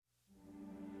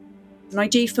And I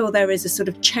do feel there is a sort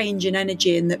of change in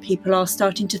energy and that people are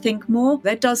starting to think more.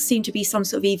 There does seem to be some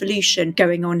sort of evolution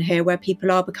going on here where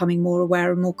people are becoming more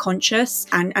aware and more conscious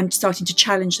and starting to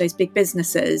challenge those big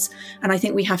businesses. And I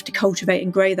think we have to cultivate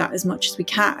and grow that as much as we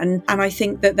can. And I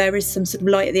think that there is some sort of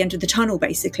light at the end of the tunnel,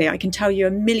 basically. I can tell you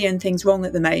a million things wrong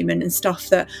at the moment and stuff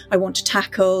that I want to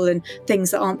tackle and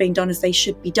things that aren't being done as they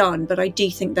should be done. But I do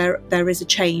think there is a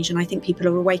change, and I think people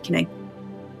are awakening.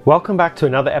 Welcome back to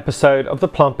another episode of the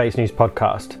Plant-Based News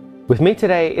Podcast. With me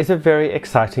today is a very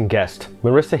exciting guest,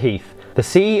 Marisa Heath, the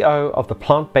CEO of the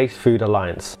Plant-Based Food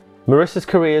Alliance. Marisa's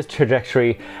career's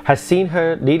trajectory has seen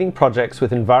her leading projects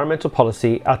with environmental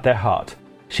policy at their heart.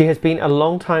 She has been a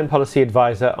long-time policy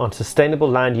advisor on sustainable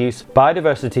land use,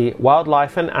 biodiversity,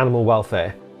 wildlife and animal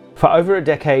welfare. For over a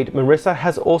decade, Marisa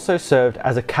has also served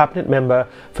as a cabinet member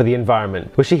for the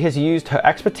environment, where she has used her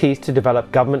expertise to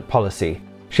develop government policy.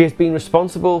 She has been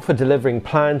responsible for delivering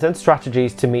plans and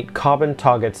strategies to meet carbon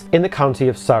targets in the county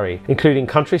of Surrey, including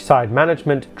countryside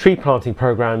management, tree planting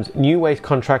programs, new waste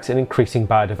contracts and increasing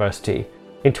biodiversity.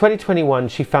 In 2021,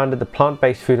 she founded the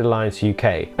Plant-Based Food Alliance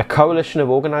UK, a coalition of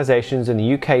organisations in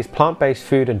the UK's plant-based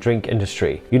food and drink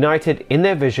industry, united in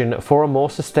their vision for a more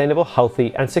sustainable,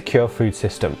 healthy and secure food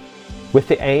system. With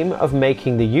the aim of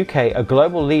making the UK a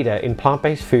global leader in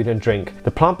plant-based food and drink,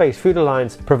 the Plant-Based Food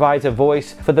Alliance provides a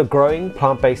voice for the growing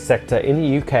plant-based sector in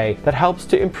the UK that helps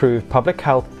to improve public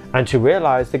health and to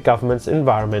realise the government's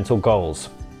environmental goals.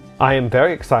 I am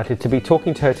very excited to be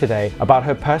talking to her today about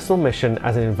her personal mission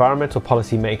as an environmental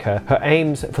policymaker, her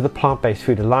aims for the Plant-Based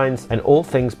Food Alliance and all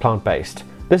things plant-based.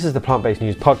 This is the Plant-Based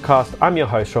News Podcast. I'm your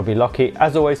host, Robbie Lockie.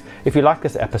 As always, if you like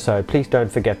this episode, please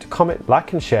don't forget to comment,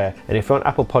 like and share. And if you're on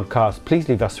Apple Podcasts, please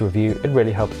leave us a review. It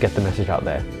really helps get the message out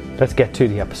there. Let's get to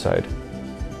the episode.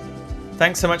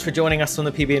 Thanks so much for joining us on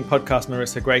the PBN podcast,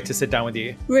 Marisa. Great to sit down with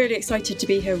you. Really excited to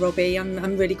be here, Robbie.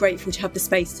 I'm really grateful to have the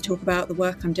space to talk about the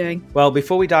work I'm doing. Well,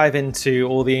 before we dive into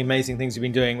all the amazing things you've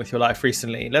been doing with your life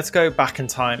recently, let's go back in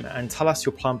time and tell us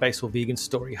your plant-based or vegan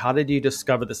story. How did you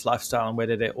discover this lifestyle and where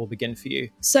did it all begin for you?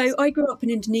 So I grew up in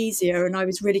Indonesia and I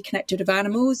was really connected with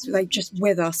animals. They just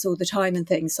with us all the time and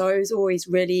things. So I was always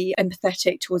really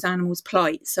empathetic towards animals'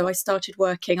 plight. So I started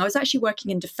working. I was actually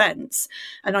working in defence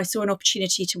and I saw an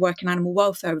opportunity to work in animal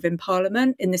welfare within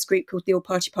Parliament in this group called the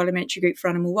All-Party Parliamentary Group for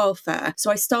Animal Welfare. So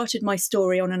I started my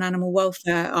story on an animal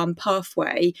welfare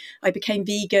pathway. I became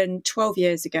vegan 12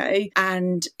 years ago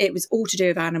and it was all to do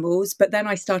with animals. But then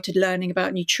I started learning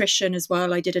about nutrition as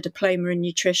well. I did a diploma in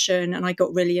nutrition and I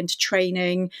got really into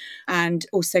training and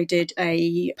also did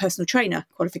a personal trainer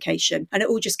qualification. And it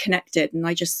all just connected. And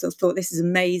I just sort of thought, this is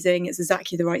amazing. It's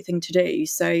exactly the right thing to do.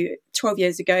 So 12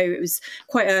 years ago, it was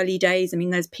quite early days. I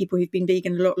mean, there's people who've been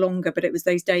vegan a lot longer, but it was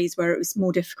those days where it was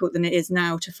more difficult than it is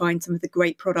now to find some of the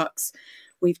great products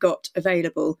we've got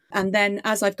available. And then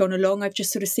as I've gone along, I've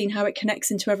just sort of seen how it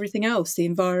connects into everything else, the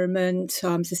environment,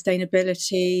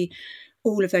 sustainability,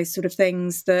 all of those sort of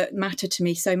things that matter to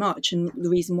me so much and the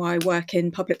reason why I work in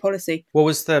public policy. What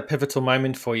was the pivotal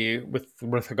moment for you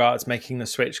with regards making the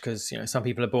switch? Because, you know, some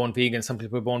people are born vegan, some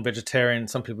people are born vegetarian,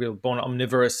 some people are born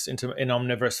omnivorous into an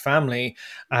omnivorous family,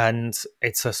 and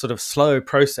it's a sort of slow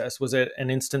process. Was it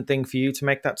an instant thing for you to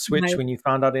make that switch when you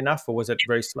found out enough, or was it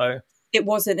very slow? It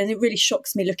wasn't. And it really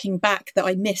shocks me looking back that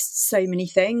I missed so many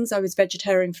things. I was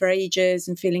vegetarian for ages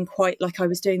and feeling quite like I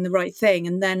was doing the right thing.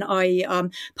 And then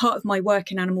part of my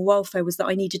work in animal welfare was that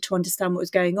I needed to understand what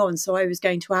was going on. So I was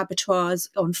going to abattoirs,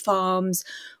 on farms,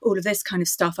 all of this kind of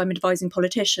stuff. I'm advising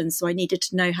politicians, so I needed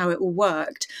to know how it all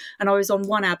worked. And I was on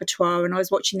one abattoir and I was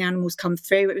watching the animals come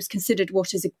through. It was considered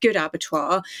what is a good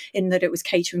abattoir in that it was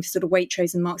catering for sort of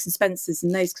Waitrose and Marks and Spencers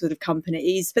and those sort of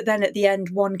companies. But then at the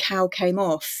end, one cow came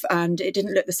off and it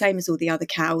didn't look the same as all the other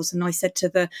cows. And I said to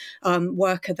the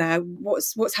worker there,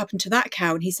 what's happened to that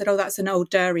cow? And he said, oh, that's an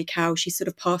old dairy cow. She's sort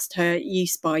of past her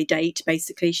use by date.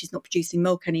 Basically, she's not producing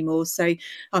milk anymore. So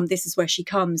this is where she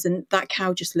comes. And that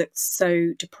cow just looked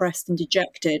so depressed and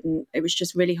dejected. And it was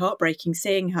just really heartbreaking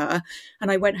seeing her.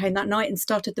 And I went home that night and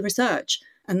started the research.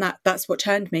 And that's what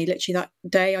turned me. Literally that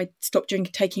day, I stopped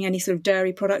taking any sort of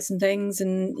dairy products and things.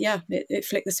 And yeah, it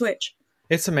flicked the switch.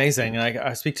 It's amazing.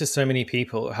 I speak to so many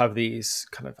people who have these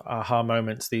kind of aha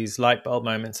moments, these light bulb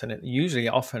moments, and it usually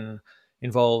often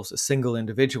involves a single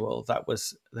individual that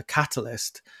was the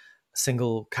catalyst, a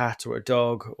single cat or a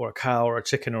dog or a cow or a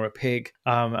chicken or a pig.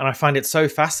 And I find it so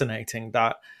fascinating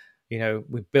that, you know,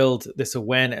 we build this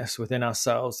awareness within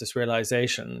ourselves, this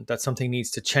realization that something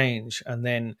needs to change, and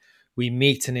then we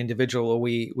meet an individual or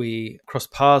we cross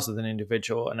paths with an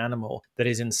individual, an animal that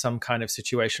is in some kind of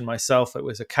situation. Myself, it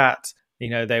was a cat. You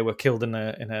know, they were killed in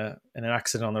an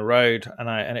accident on the road,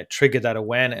 and it triggered that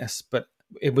awareness. But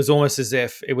it was almost as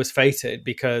if it was fated,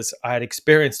 because I had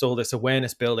experienced all this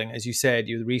awareness building, as you said,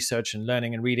 you research and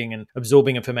learning and reading and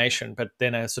absorbing information, but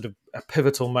then a sort of a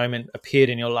pivotal moment appeared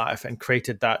in your life and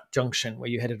created that junction where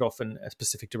you headed off in a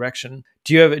specific direction.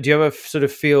 Do you ever sort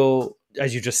of feel,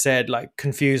 as you just said, like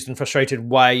confused and frustrated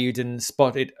why you didn't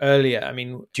spot it earlier? I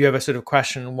mean, do you ever sort of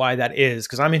question why that is?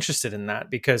 Because I'm interested in that,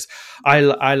 because I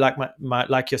like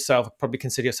like yourself, probably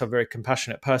consider yourself a very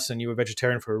compassionate person. You were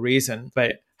vegetarian for a reason,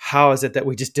 but how is it that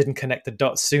we just didn't connect the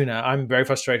dots sooner? I'm very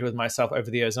frustrated with myself over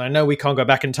the years. And I know we can't go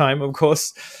back in time, of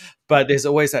course, but there's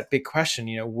always that big question,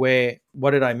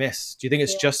 what did I miss? Do you think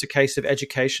it's just a case of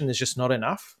education? There's just not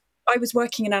enough? I was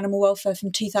working in animal welfare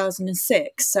from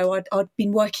 2006. So I'd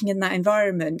been working in that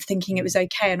environment thinking it was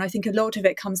okay. And I think a lot of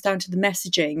it comes down to the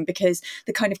messaging, because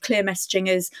the kind of clear messaging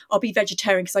is, I'll be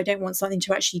vegetarian because I don't want something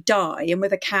to actually die. And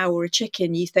with a cow or a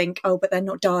chicken, you think, oh, but they're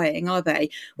not dying, are they?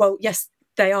 Well, yes,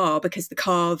 they are, because the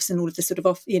calves and all of the sort of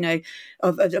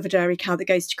of a dairy cow that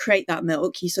goes to create that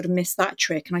milk, you sort of miss that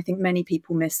trick. And I think many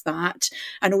people miss that.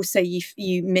 And also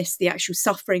you miss the actual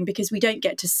suffering, because we don't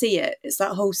get to see it. It's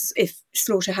that whole, if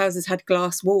slaughterhouses had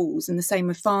glass walls, and the same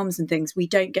with farms and things, we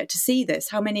don't get to see this.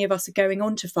 How many of us are going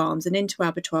onto farms and into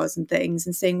abattoirs and things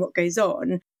and seeing what goes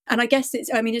on? And I guess it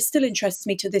still interests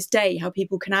me to this day how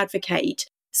people can advocate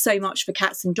so much for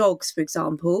cats and dogs, for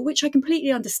example, which I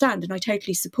completely understand and I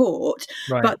totally support,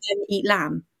 right, but then eat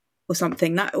lamb or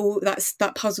something.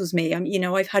 That puzzles me.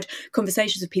 I've had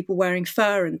conversations with people wearing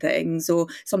fur and things, or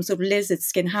some sort of lizard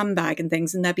skin handbag and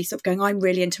things, and they'll be sort of going, I'm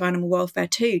really into animal welfare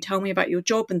too. Tell me about your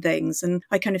job and things. And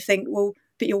I kind of think, well,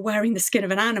 but you're wearing the skin of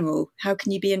an animal. How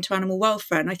can you be into animal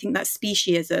welfare? And I think that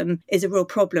speciesism is a real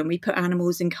problem. We put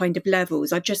animals in kind of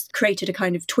levels. I've just created a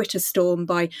kind of Twitter storm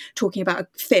by talking about a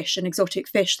fish, an exotic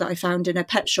fish that I found in a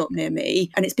pet shop near me.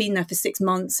 And it's been there for 6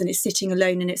 months and it's sitting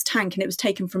alone in its tank, and it was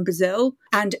taken from Brazil.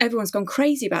 And everyone's gone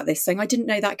crazy about this, saying, I didn't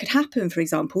know that could happen, for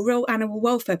example. Real animal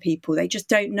welfare people, they just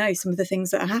don't know some of the things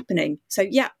that are happening. So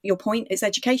yeah, your point, it's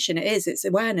education. It is. It's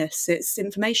awareness. It's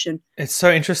information. It's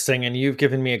so interesting. And you've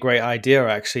given me a great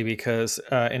idea, actually, because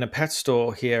in a pet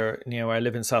store here near where I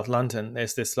live in South London,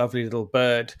 there's this lovely little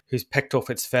bird who's pecked off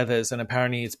its feathers, and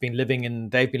apparently they've been living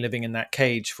in that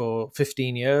cage for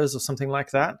 15 years or something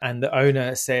like that. And the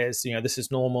owner says, this is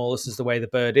normal, this is the way the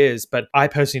bird is. But I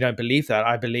personally don't believe that.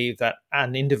 I believe that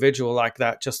an individual like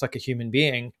that, just like a human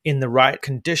being, in the right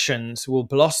conditions will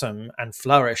blossom and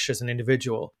flourish as an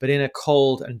individual. But in a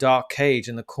cold and dark cage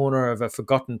in the corner of a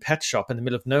forgotten pet shop in the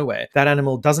middle of nowhere, that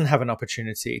animal doesn't have an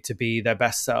opportunity to be their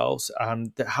best selves.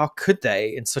 How could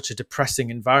they in such a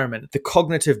depressing environment? The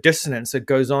cognitive dissonance that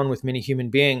goes on with many human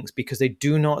beings, because they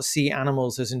do not see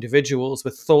animals as individuals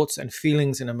with thoughts and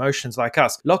feelings and emotions like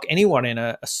us. Lock anyone in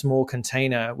a small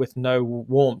container with no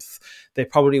warmth, they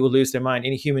probably will lose their mind.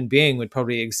 Any human being would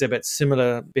probably exhibit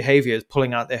similar behaviors,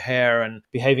 pulling out their hair and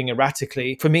behaving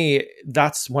erratically. For me,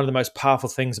 that's one of the most powerful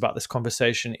things about this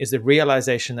conversation, is the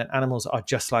realization that animals are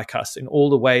just like us in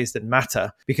all the ways that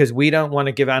matter, because we don't want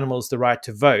to give animals the right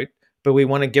to vote, but we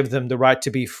want to give them the right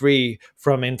to be free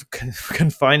from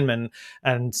confinement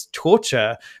and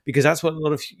torture, because that's what a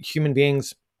lot of human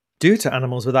beings do to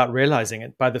animals without realizing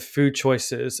it, by the food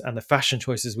choices and the fashion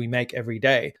choices we make every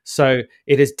day. So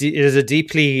it is a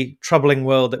deeply troubling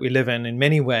world that we live in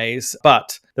many ways.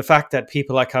 But the fact that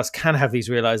people like us can have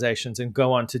these realizations and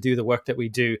go on to do the work that we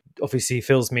do obviously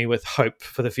fills me with hope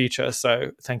for the future. So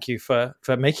thank you for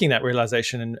making that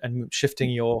realization and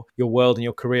shifting your world and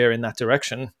your career in that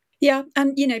direction. Yeah.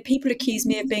 And, people accuse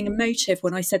me of being emotive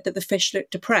when I said that the fish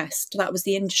looked depressed. That was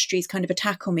the industry's kind of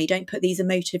attack on me. Don't put these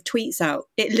emotive tweets out.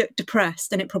 It looked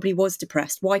depressed, and it probably was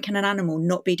depressed. Why can an animal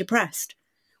not be depressed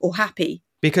or happy?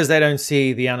 Because they don't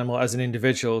see the animal as an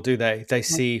individual, do they? They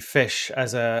see fish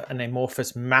as an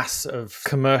amorphous mass of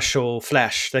commercial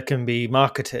flesh that can be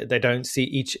marketed. They don't see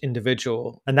each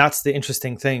individual. And that's the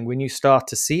interesting thing. When you start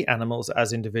to see animals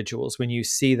as individuals, when you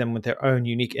see them with their own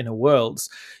unique inner worlds,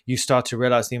 you start to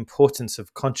realize the importance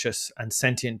of conscious and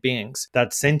sentient beings.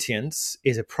 That sentience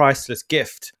is a priceless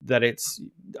gift, that it's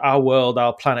our world,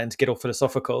 our planet, and to get all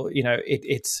philosophical,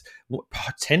 it's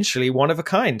potentially one of a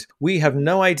kind. We have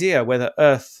no idea whether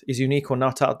Earth is unique or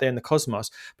not out there in the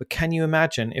cosmos, but can you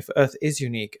imagine if Earth is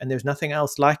unique and there's nothing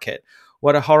else like it?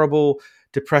 What a horrible,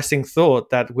 depressing thought,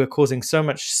 that we're causing so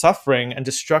much suffering and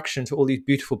destruction to all these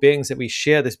beautiful beings that we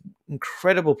share this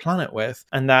incredible planet with,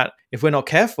 and that if we're not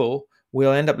careful,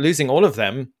 we'll end up losing all of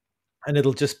them. And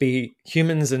it'll just be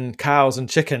humans and cows and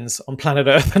chickens on planet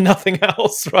Earth and nothing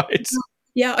else, right?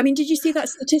 Yeah, I mean, did you see that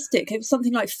statistic? It was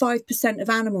something like 5% of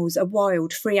animals are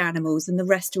wild, free animals, and the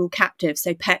rest are all captive.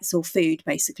 So pets or food,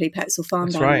 basically, pets or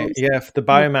farmed That's right. animals. Yeah, for the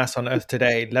Yeah. biomass on Earth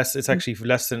today, it's actually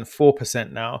less than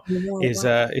 4% now Right,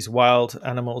 wow. is wild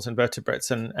animals and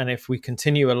vertebrates. And if we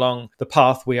continue along the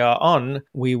path we are on,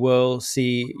 we will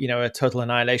see, a total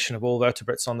annihilation of all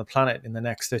vertebrates on the planet in the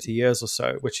next 30 years or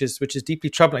so, which is deeply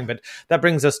troubling. But that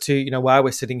brings us to, why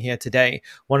we're sitting here today.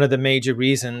 One of the major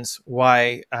reasons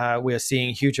why we are seeing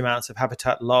huge amounts of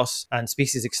habitat loss and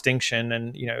species extinction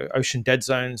and, ocean dead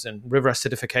zones and river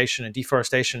acidification and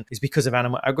deforestation is because of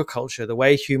animal agriculture. The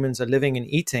way humans are living and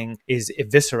eating is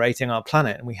eviscerating our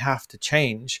planet, and we have to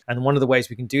change. And one of the ways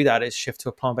we can do that is shift to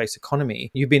a plant-based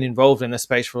economy. You've been involved in this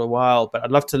space for a while, but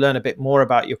I'd love to learn a bit more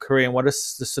about your career and what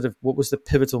was the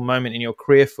pivotal moment in your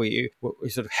career for you, what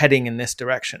was sort of heading in this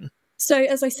direction? So,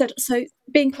 as I said,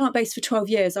 being plant-based for 12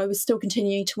 years, I was still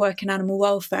continuing to work in animal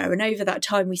welfare. And over that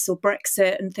time, we saw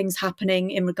Brexit and things happening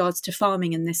in regards to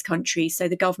farming in this country. So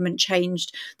the government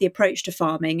changed the approach to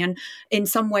farming, and in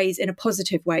some ways in a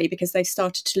positive way, because they've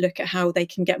started to look at how they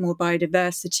can get more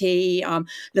biodiversity,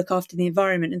 look after the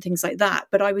environment and things like that.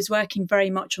 But I was working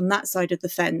very much on that side of the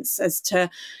fence as to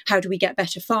how do we get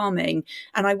better farming?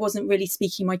 And I wasn't really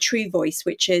speaking my true voice,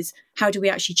 which is how do we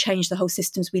actually change the whole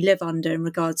systems we live under in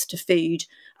regards to food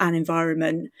and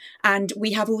environment? And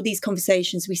we have all these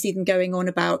conversations. We see them going on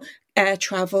about air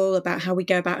travel, about how we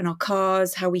go about in our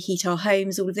cars, how we heat our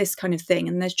homes, all of this kind of thing.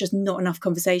 And there's just not enough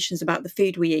conversations about the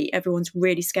food we eat. Everyone's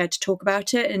really scared to talk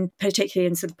about it, and particularly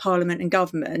in sort of Parliament and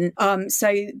government.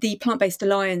 So the Plant-Based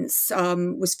Alliance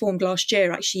was formed last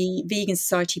year. Actually, Vegan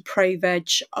Society, Pro-Veg,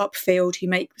 Upfield, who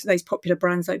make those popular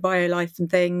brands like BioLife and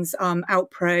things,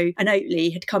 Outpro and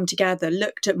Oatly had come together,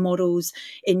 looked at models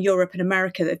in Europe and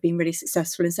America that have been really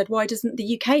successful and said, why doesn't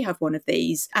the UK have one of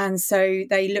these? And so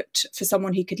they looked for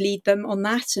someone who could lead them on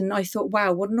that. And I thought,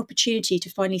 wow, what an opportunity to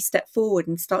finally step forward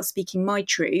and start speaking my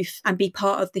truth and be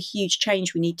part of the huge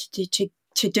change we need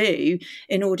to do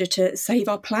in order to save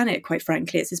our planet. Quite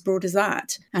frankly, it's as broad as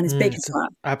that and as big as that.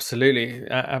 Absolutely.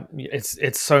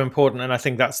 It's so important. And I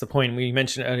think that's the point. We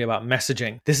mentioned earlier about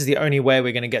messaging. This is the only way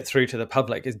we're going to get through to the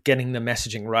public, is getting the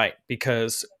messaging right,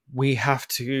 because we have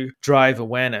to drive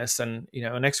awareness. And,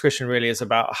 our next question really is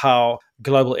about how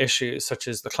global issues such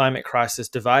as the climate crisis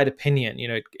divide opinion.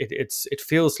 It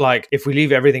feels like if we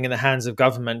leave everything in the hands of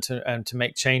government and to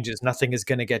make changes, nothing is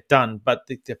going to get done. But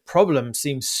the problem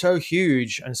seems so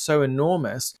huge and so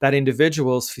enormous that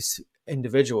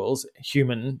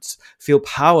humans feel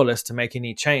powerless to make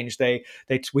any change.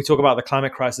 We talk about the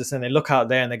climate crisis and they look out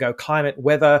there and they go, climate,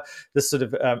 weather, this sort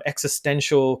of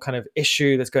existential kind of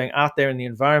issue that's going out there in the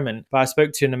environment. But I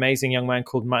spoke to an amazing young man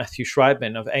called Matthew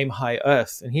Schreibman of Aim High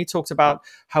Earth, and he talked about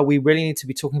how we really need to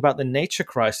be talking about the nature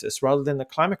crisis rather than the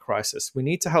climate crisis. We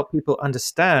need to help people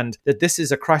understand that this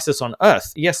is a crisis on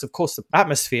Earth. Yes, of course, the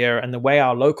atmosphere and the way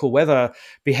our local weather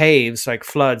behaves, like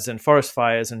floods and forest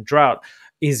fires and drought,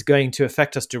 is going to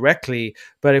affect us directly.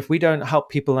 But if we don't help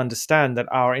people understand that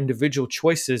our individual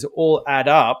choices all add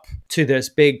up to this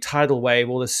big tidal wave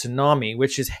or this tsunami,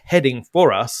 which is heading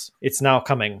for us, it's now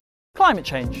coming. Climate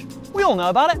change. We all know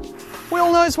about it. We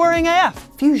all know it's worrying AF.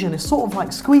 Fusion is sort of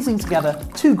like squeezing together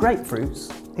two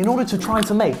grapefruits in order to try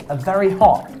to make a very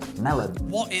hot melon.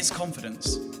 What is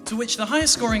confidence? To which the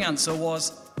highest scoring answer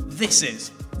was, this is.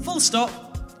 Full stop,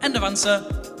 end of answer,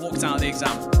 walked out of the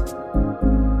exam.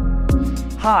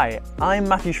 Hi, I'm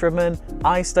Matthew Schreibman.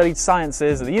 I studied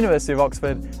sciences at the University of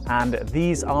Oxford, and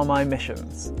these are my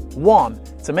missions. 1.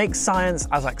 To make science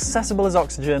as accessible as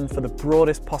oxygen for the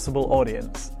broadest possible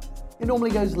audience. It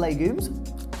normally goes legumes,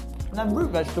 and then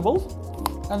root vegetables,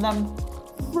 and then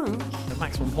fruit. The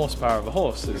maximum horsepower of a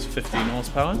horse is 15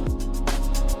 horsepower.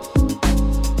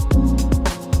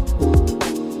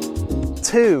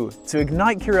 2. To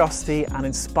ignite curiosity and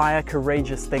inspire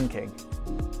courageous thinking.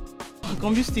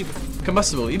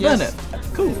 Combustible, you burn it.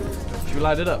 Cool. Should we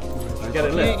light it up? Should we get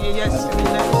it lit? Yes.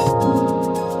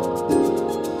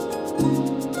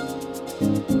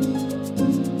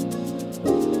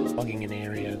 Logging an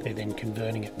area, they're then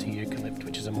converting it to eucalypt,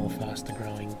 which is a more faster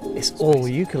growing. It's all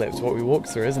eucalypt, what we walked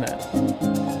through, isn't it?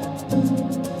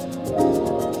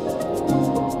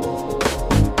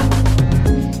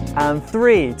 And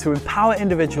 3. To empower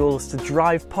individuals to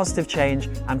drive positive change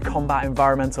and combat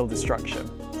environmental destruction.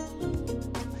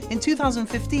 In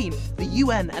 2015, the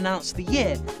UN announced the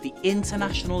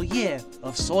International Year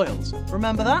of Soils.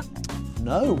 Remember that?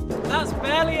 No. That's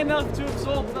barely enough to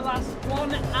absorb the last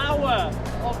 1 hour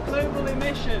of global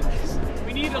emissions.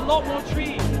 We need a lot more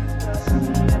trees.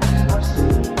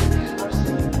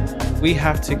 We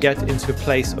have to get into a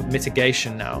place of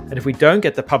mitigation now. And if we don't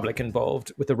get the public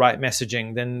involved with the right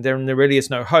messaging, then there really is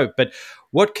no hope. But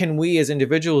what can we as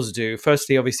individuals do?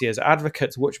 Firstly, obviously, as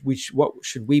advocates, what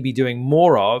should we be doing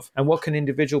more of? And what can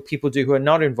individual people do who are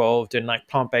not involved in like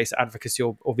plant-based advocacy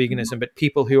or veganism, but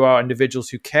people who are individuals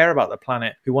who care about the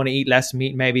planet, who want to eat less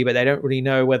meat maybe, but they don't really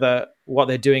know whether what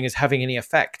they're doing is having any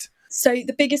effect? So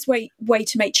the biggest way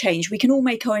to make change, we can all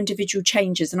make our individual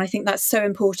changes. And I think that's so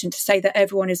important to say that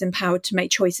everyone is empowered to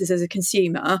make choices as a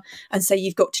consumer and say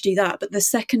you've got to do that. But the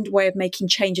second way of making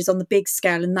changes on the big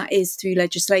scale, and that is through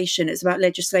legislation. It's about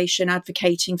legislation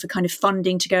advocating for kind of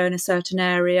funding to go in a certain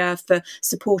area, for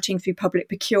supporting through public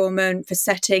procurement, for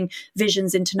setting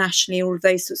visions internationally, all of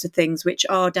those sorts of things, which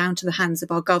are down to the hands of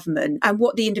our government. And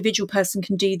what the individual person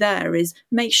can do there is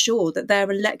make sure that their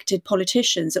elected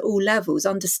politicians at all levels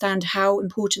understand how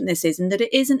important this is, and that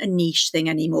it isn't a niche thing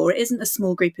anymore. It isn't a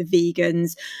small group of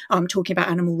vegans talking about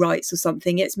animal rights or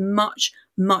something. It's much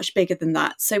bigger than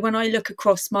that. So when I look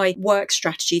across my work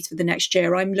strategies for the next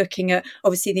year, I'm looking at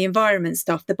obviously the environment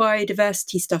stuff, the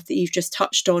biodiversity stuff that you've just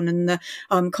touched on, and the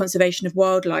conservation of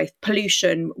wildlife,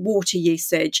 pollution, water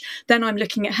usage. Then I'm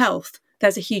looking at health.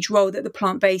 There's a huge role that the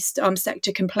plant-based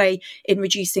sector can play in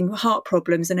reducing heart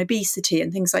problems and obesity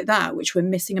and things like that, which we're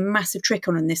missing a massive trick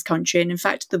on in this country, and in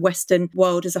fact the Western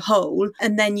world as a whole.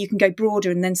 And then you can go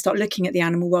broader and then start looking at the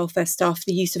animal welfare stuff,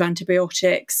 the use of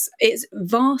antibiotics. It's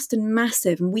vast and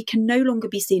massive, and we can no longer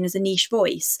be seen as a niche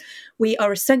voice. We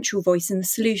are a central voice in the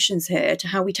solutions here to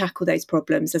how we tackle those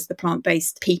problems as the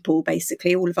plant-based people,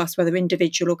 basically, all of us, whether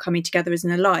individual or coming together as an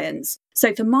alliance.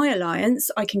 So for my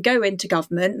alliance, I can go into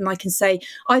government and I can say,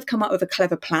 I've come up with a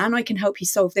clever plan. I can help you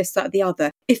solve this, that, the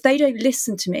other. If they don't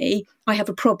listen to me, I have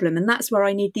a problem. And that's where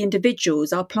I need the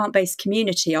individuals, our plant-based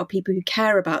community, our people who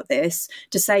care about this,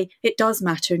 to say it does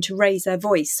matter and to raise their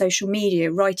voice. Social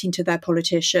media, writing to their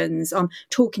politicians,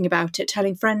 talking about it,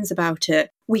 telling friends about it.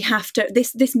 We have to,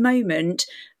 this moment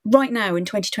right now in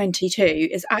 2022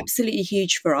 is absolutely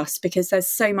huge for us because there's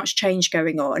so much change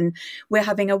going on. We're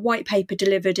having a white paper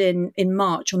delivered in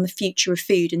March on the future of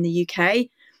food in the UK,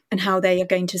 and how they are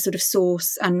going to sort of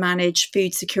source and manage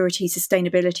food security,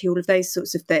 sustainability, all of those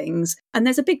sorts of things. And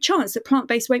there's a big chance that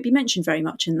plant-based won't be mentioned very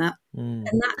much in that. And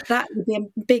that would be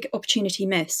a big opportunity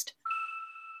missed.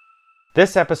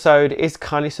 This episode is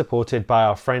kindly supported by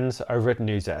our friends over at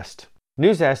Nuzest.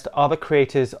 Nuzest are the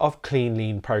creators of Clean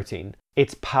Lean Protein.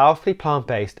 It's powerfully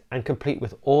plant-based and complete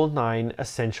with all 9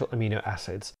 essential amino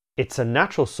acids. It's a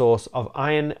natural source of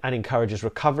iron and encourages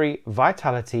recovery,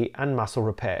 vitality, and muscle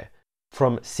repair.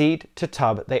 From seed to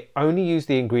tub, they only use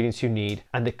the ingredients you need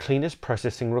and the cleanest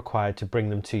processing required to bring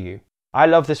them to you. I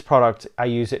love this product. I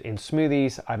use it in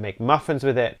smoothies. I make muffins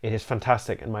with it. It is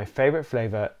fantastic, and my favorite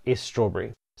flavor is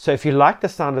strawberry. So if you like the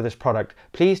sound of this product,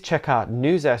 please check out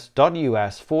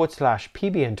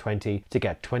nuzest.us/PBN20 to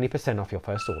get 20% off your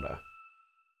first order.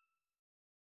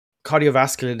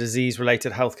 Cardiovascular disease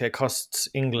related healthcare costs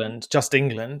England, just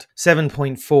England,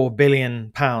 £7.4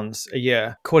 billion a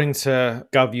year. According to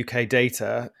Gov UK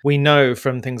data, we know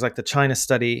from things like the China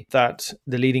study that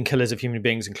the leading killers of human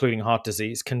beings, including heart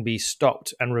disease, can be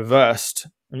stopped and reversed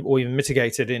or even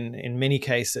mitigated in many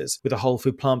cases with a whole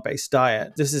food plant-based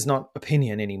diet. This is not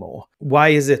opinion anymore. Why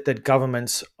is it that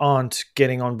governments aren't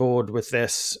getting on board with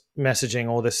this messaging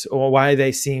or why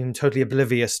they seem totally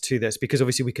oblivious to this? Because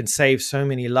obviously we can save so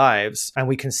many lives and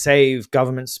we can save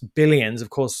governments billions. Of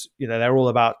course, they're all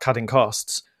about cutting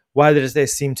costs. Why does there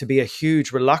seem to be a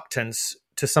huge reluctance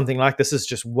to something like this? Is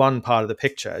just one part of the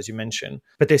picture, as you mentioned,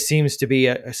 but there seems to be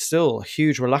a still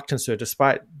huge reluctance to it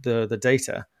despite the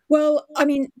data. Well, I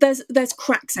mean, there's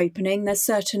cracks opening. There's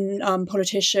certain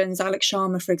politicians, Alex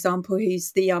Sharma, for example,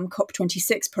 who's the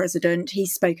COP26 president.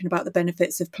 He's spoken about the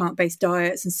benefits of plant-based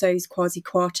diets, and so is Kwasi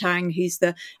Kwarteng, who's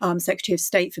the Secretary of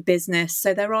State for Business.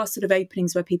 So there are sort of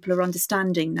openings where people are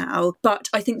understanding now. But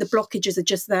I think the blockages are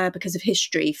just there because of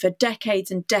history. For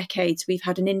decades and decades, we've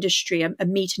had an industry, a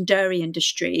meat and dairy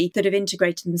industry, that have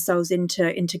integrated themselves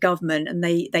into government, and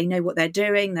they know what they're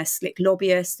doing. They're slick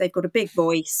lobbyists. They've got a big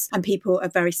voice, and people are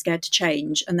very scared to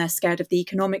change, and they're scared of the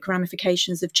economic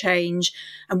ramifications of change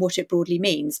and what it broadly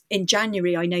means. In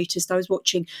January, I noticed I was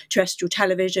watching terrestrial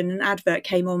television, an advert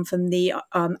came on from the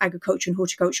Agriculture and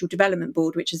Horticultural Development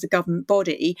Board, which is a government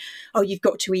body. Oh, you've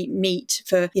got to eat meat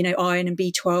for iron and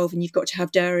B12, and you've got to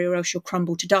have dairy or else you'll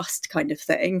crumble to dust, kind of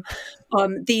thing.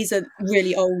 These are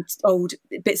really old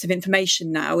bits of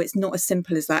information now. It's not as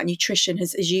simple as that. Nutrition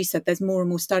has, as you said, there's more and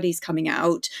more studies coming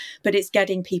out, but it's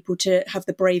getting people to have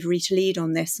the bravery to lead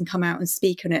on this this and come out and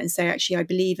speak on it and say, actually, I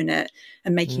believe in it,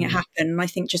 and making it happen. And I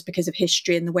think just because of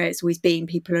history and the way it's always been,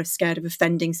 people are scared of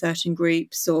offending certain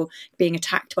groups or being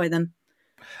attacked by them.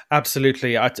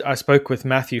 Absolutely. I spoke with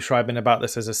Matthew Schreiben about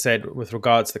this, as I said, with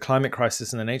regards to the climate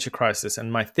crisis and the nature crisis.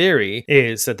 And my theory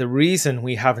is that the reason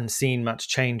we haven't seen much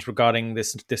change regarding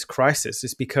this crisis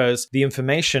is because the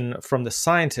information from the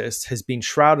scientists has been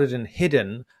shrouded and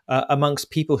hidden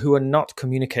amongst people who are not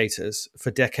communicators for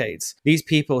decades. These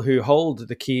people who hold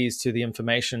the keys to the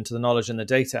information, to the knowledge and the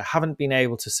data haven't been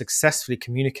able to successfully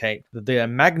communicate the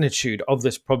magnitude of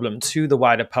this problem to the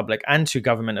wider public and to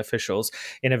government officials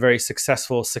in a very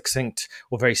successful, succinct,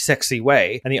 or very sexy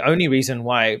way. And the only reason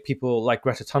why people like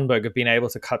Greta Thunberg have been able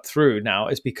to cut through now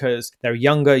is because they're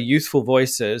younger, youthful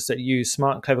voices that use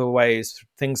smart, clever ways,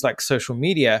 things like social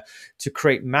media, to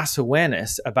create mass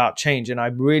awareness about change. And I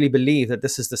really believe that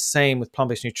this is the same with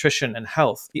plant-based nutrition and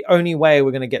health. The only way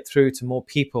we're going to get through to more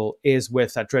people is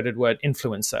with that dreaded word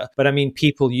influencer. But I mean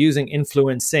people using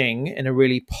influencing in a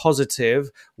really positive,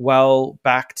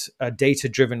 well-backed,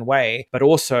 data-driven way, but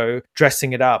also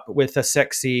dressing it up with a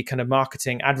sexy kind of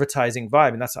marketing, advertising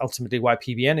vibe. And that's ultimately why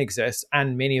PBN exists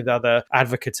and many of the other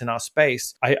advocates in our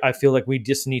space. I feel like we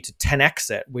just need to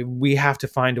 10x it. We have to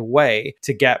find a way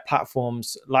to get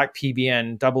platforms like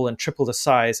PBN double and triple the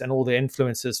size, and all the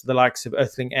influencers, the likes of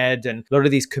Earthling Ed and a lot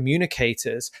of these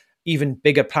communicators, even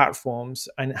bigger platforms,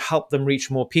 and help them reach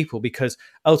more people. Because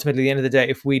ultimately, at the end of the day,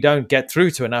 if we don't get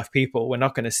through to enough people, we're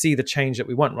not going to see the change that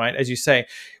we want, right? As you say,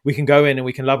 we can go in and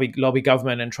we can lobby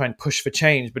government and try and push for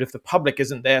change. But if the public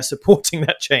isn't there supporting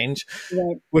that change,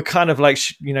 we're kind of like,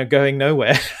 going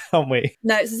nowhere, aren't we?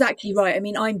 No, it's exactly right. I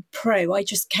mean, I'm pro. I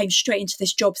just came straight into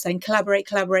this job saying collaborate,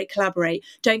 collaborate, collaborate.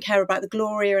 Don't care about the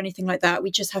glory or anything like that. We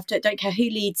just have to, don't care who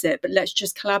leads it, but let's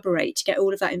just collaborate to get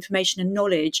all of that information and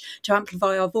knowledge to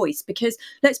amplify our voice. Because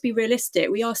let's be realistic,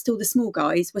 we are still the small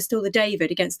guys. We're still the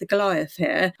David against the Goliath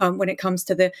here when it comes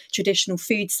to the traditional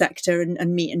food sector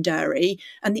and meat and dairy.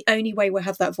 And the only way we'll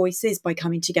have that voice is by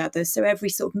coming together. So every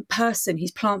sort of person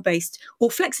who's plant-based or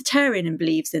flexitarian and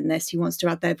believes in this, who wants to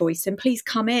add their voice in, please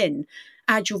come in,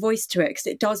 add your voice to it, because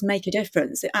it does make a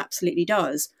difference. It absolutely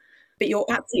does. But you're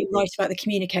absolutely right about the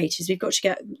communicators. We've got to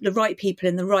get the right people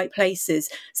in the right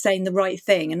places saying the right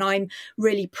thing. And I'm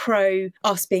really pro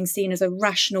us being seen as a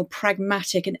rational,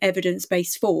 pragmatic and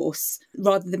evidence-based force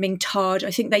rather than being tarred.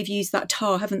 I think they've used that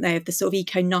tar, haven't they, of the sort of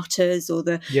eco-nutters or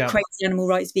the crazy animal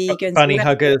rights vegans. Bunny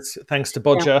huggers, thanks to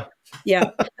Bodger. Yeah.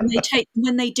 And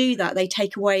when they do that, they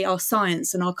take away our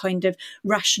science and our kind of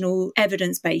rational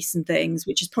evidence base and things,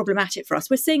 which is problematic for us.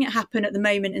 We're seeing it happen at the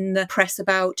moment in the press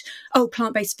about,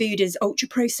 plant-based food is ultra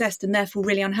processed and therefore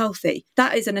really unhealthy.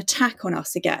 That is an attack on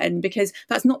us again, because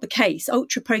that's not the case.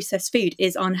 Ultra processed food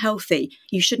is unhealthy.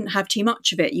 You shouldn't have too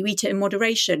much of it. You eat it in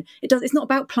moderation. It's not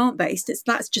about plant-based.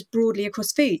 That's just broadly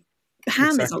across food.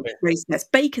 Ham is ultra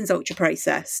processed. Bacon's ultra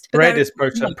processed. Bread is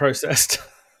processed.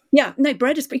 Yeah, no,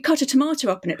 bread is, you cut a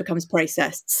tomato up and it becomes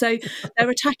processed. So they're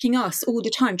attacking us all the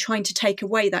time, trying to take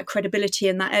away that credibility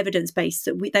and that evidence base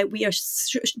that we are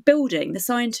building. The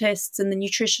scientists and the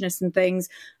nutritionists and things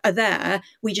are there.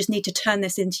 We just need to turn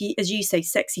this into, as you say,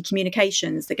 sexy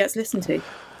communications that gets listened to.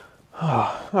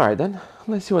 All right then,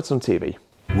 let's see what's on TV.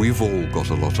 We've all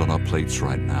got a lot on our plates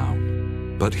right now,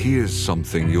 but here's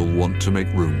something you'll want to make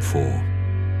room for.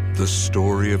 The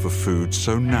story of a food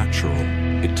so natural,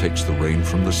 it takes the rain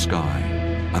from the sky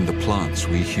and the plants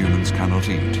we humans cannot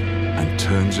eat and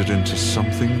turns it into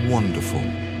something wonderful.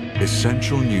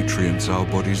 Essential nutrients our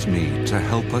bodies need to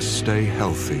help us stay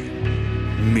healthy.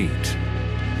 Meat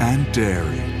and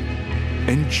dairy.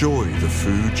 Enjoy the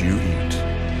food you eat.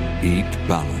 Eat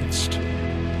balanced.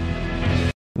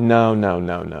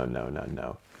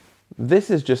 No. This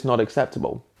is just not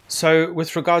acceptable. So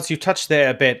with regards, you touched there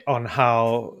a bit on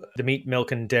how the meat,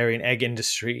 milk and dairy and egg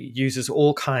industry uses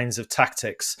all kinds of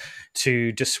tactics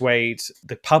to dissuade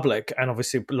the public and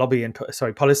obviously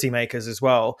policymakers as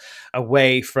well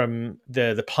away from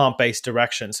the plant-based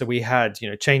direction. So we had,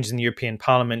 changes in the European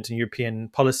Parliament and European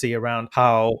policy around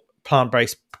how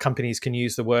plant-based companies can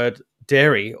use the word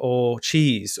dairy or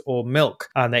cheese or milk.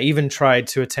 And they even tried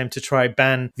to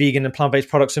ban vegan and plant-based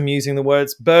products from using the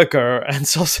words burger and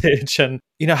sausage. And,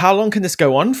 how long can this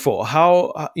go on for?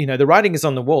 How, the writing is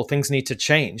on the wall, things need to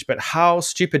change, but how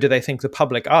stupid do they think the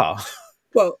public are?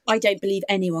 Well, I don't believe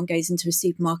anyone goes into a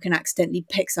supermarket and accidentally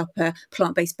picks up a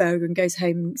plant-based burger and goes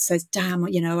home and says, damn,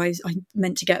 I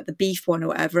meant to get the beef one or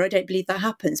whatever. I don't believe that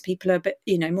happens. People are a bit,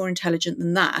 more intelligent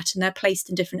than that. And they're placed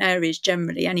in different areas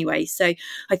generally anyway. So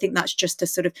I think that's just a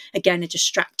sort of, again, a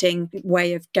distracting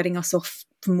way of getting us off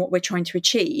from what we're trying to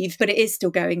achieve, but it is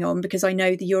still going on, because I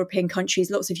know the European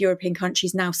countries, lots of European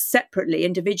countries now separately,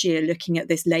 individually, are looking at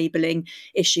this labelling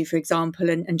issue, for example,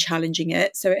 and challenging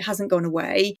it. So it hasn't gone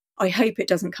away. I hope it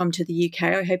doesn't come to the UK.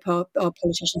 I hope our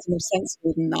politicians are more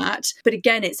sensible than that. But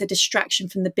again, it's a distraction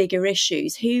from the bigger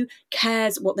issues. Who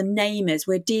cares what the name is?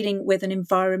 We're dealing with an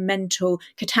environmental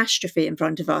catastrophe in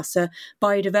front of us, a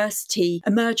biodiversity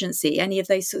emergency, any of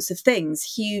those sorts of things,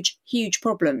 huge, huge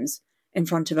problems in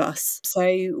front of us. So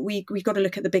we've got to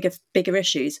look at the bigger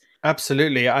issues.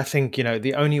 Absolutely. I think,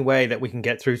 the only way that we can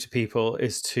get through to people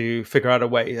is to figure out a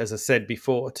way, as I said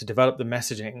before, to develop the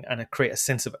messaging and create a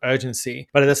sense of urgency.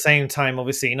 But at the same time,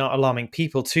 obviously not alarming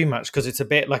people too much, because it's a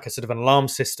bit like a sort of an alarm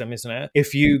system, isn't it?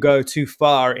 If you go too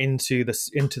far into the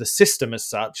system as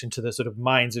such, into the sort of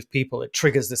minds of people, it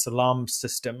triggers this alarm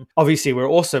system. Obviously, we're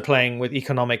also playing with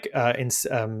economic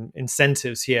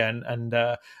incentives here and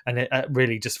it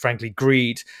really just frankly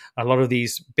greed. A lot of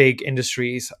these big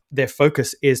industries, their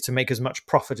focus is to make as much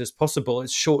profit as possible.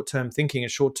 It's short-term thinking,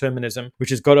 it's short-termism, which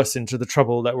has got us into the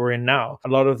trouble that we're in now. A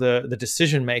lot of the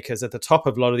decision makers at the top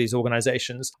of a lot of these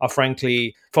organizations are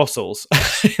frankly fossils.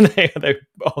 They're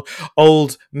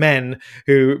old men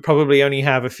who probably only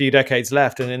have a few decades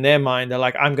left, and in their mind they're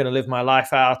like, I'm going to live my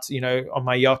life out, on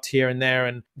my yacht here and there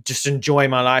and just enjoy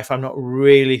my life. I'm not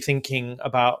really thinking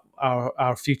about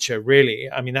our future, really.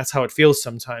 I mean, that's how it feels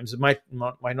sometimes. It might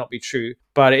not be true,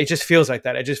 but it just feels like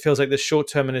that. It just feels like this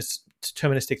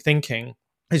short-termistic thinking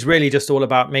is really just all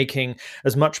about making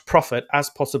as much profit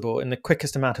as possible in the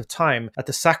quickest amount of time at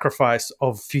the sacrifice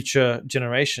of future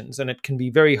generations. And it can be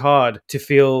very hard to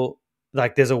feel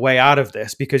like there's a way out of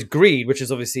this, because greed, which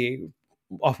is obviously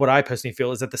of what I personally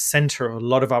feel is at the center of a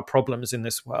lot of our problems in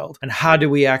this world. And how do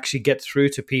we actually get through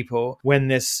to people when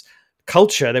this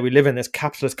culture that we live in, this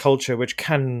capitalist culture, which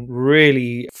can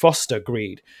really foster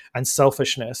greed and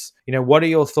selfishness? What are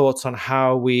your thoughts on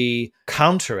how we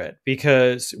counter it?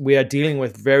 Because we are dealing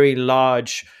with very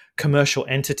large commercial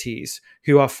entities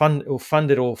who are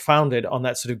funded or founded on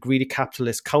that sort of greedy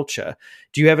capitalist culture.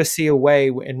 Do you ever see a way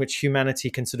in which humanity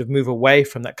can sort of move away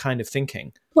from that kind of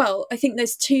thinking? Well, I think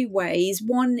there's two ways.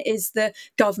 One is the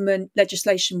government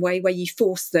legislation way, where you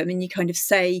force them and you kind of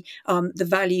say the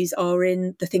values are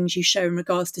in the things you show in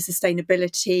regards to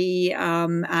sustainability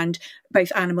and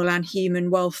both animal and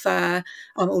human welfare,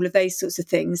 all of those sorts of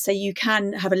things. So you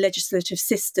can have a legislative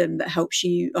system that helps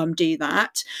you do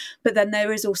that. But then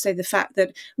there is also the fact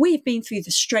that we've been through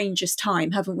the strangest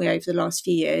time, haven't we, over the last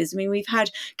few years? I mean, we've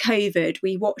had COVID.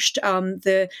 We watched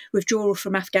the withdrawal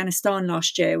from Afghanistan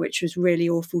last year, which was really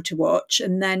awful to watch.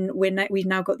 And then we've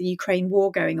now got the Ukraine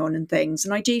war going on and things.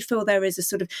 And I do feel there is a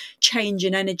sort of change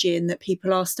in energy, and that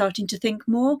people are starting to think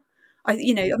more.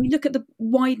 Look at the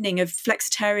widening of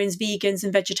flexitarians, vegans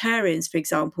and vegetarians, for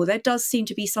example. There does seem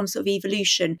to be some sort of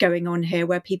evolution going on here,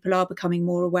 where people are becoming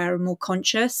more aware and more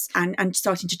conscious and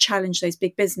starting to challenge those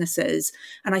big businesses.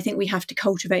 And I think we have to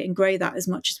cultivate and grow that as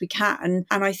much as we can.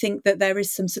 And I think that there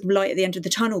is some sort of light at the end of the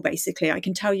tunnel, basically. I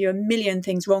can tell you a million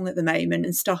things wrong at the moment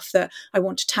and stuff that I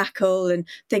want to tackle and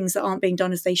things that aren't being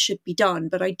done as they should be done.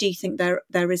 But I do think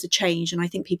there is a change, and I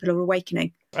think people are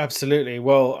awakening. Absolutely.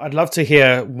 Well, I'd love to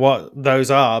hear what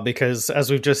those are, because as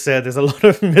we've just said, there's a lot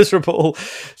of miserable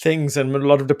things and a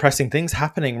lot of depressing things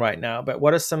happening right now. But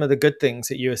what are some of the good things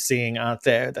that you're seeing out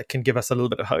there that can give us a little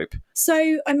bit of hope?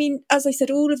 So, I mean, as I said,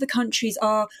 all of the countries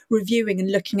are reviewing and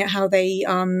looking at how they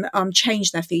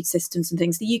change their food systems and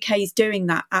things. The UK is doing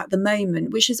that at the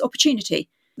moment, which is opportunity.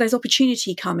 There's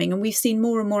opportunity coming, and we've seen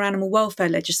more and more animal welfare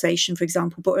legislation, for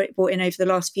example, brought in over the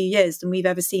last few years than we've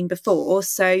ever seen before.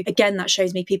 So again, that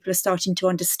shows me people are starting to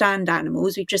understand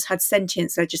animals. We've just had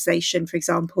sentience legislation, for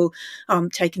example,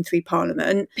 taken through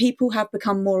Parliament. People have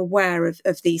become more aware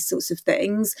of these sorts of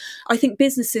things. I think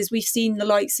businesses, we've seen the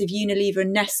likes of Unilever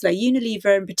and Nestle.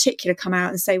 Unilever in particular come out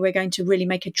and say we're going to really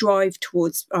make a drive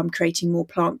towards creating more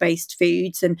plant-based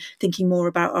foods and thinking more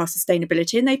about our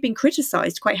sustainability. And they've been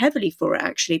criticised quite heavily for it,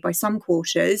 actually, by some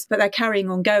quarters, but they're carrying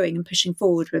on going and pushing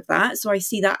forward with that. So I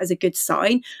see that as a good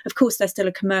sign. Of course, they're still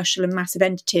a commercial and massive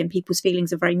entity, and people's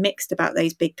feelings are very mixed about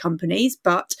those big companies,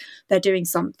 but they're doing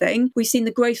something. We've seen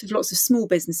the growth of lots of small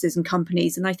businesses and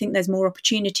companies, and I think there's more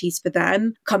opportunities for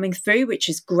them coming through, which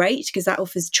is great, because that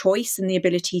offers choice and the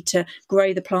ability to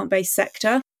grow the plant-based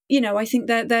sector. I think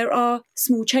that there are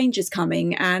small changes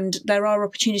coming and there are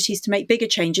opportunities to make bigger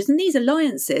changes. And these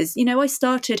alliances, I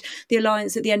started the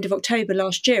alliance at the end of October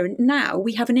last year, and now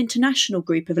we have an international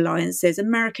group of alliances: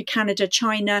 America, Canada,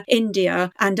 China,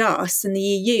 India, and us, and the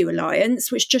EU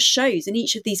alliance, which just shows in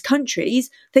each of these countries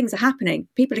things are happening.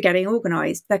 People are getting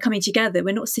organised. They're coming together.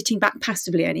 We're not sitting back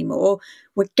passively anymore.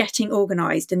 We're getting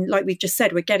organised. And like we've just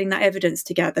said, we're getting that evidence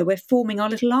together. We're forming our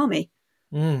little army.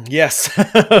 Yes,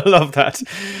 I love that.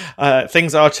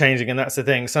 Things are changing, and that's the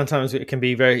thing. Sometimes it can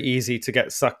be very easy to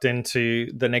get sucked into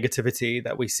the negativity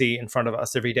that we see in front of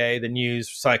us every day, the news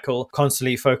cycle,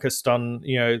 constantly focused on,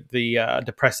 the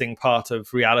depressing part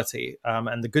of reality.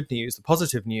 And the good news, the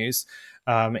positive news,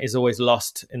 is always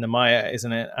lost in the mire,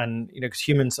 isn't it? And, because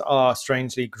humans are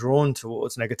strangely drawn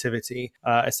towards negativity.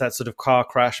 It's that sort of car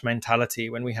crash mentality.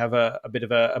 When we have a bit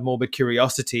of a morbid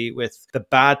curiosity with the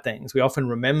bad things, we often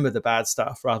remember the bad stuff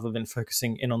rather than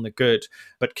focusing in on the good.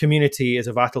 But community is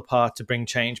a vital part to bring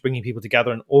change, bringing people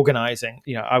together and organizing.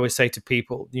 I always say to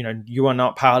people, you are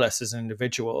not powerless as an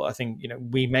individual. I think,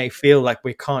 we may feel like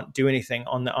we can't do anything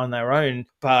on their own,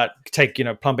 but take,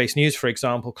 Plant-Based News, for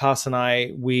example. Klaus and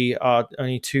I, we are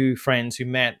only two friends who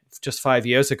met just 5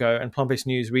 years ago, and Plant-Based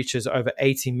News reaches over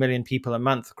 80 million people a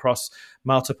month across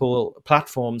multiple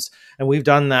platforms. And we've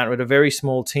done that with a very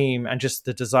small team and just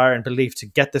the desire and belief to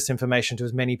get this information to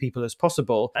as many people as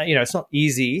possible. It's not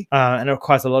easy, and it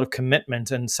requires a lot of commitment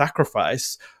and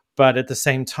sacrifice. But at the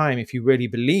same time, if you really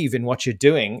believe in what you're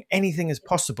doing, anything is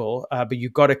possible. But you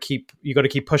got to keep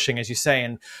pushing, as you say,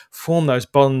 and form those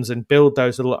bonds and build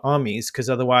those little armies, because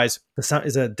otherwise,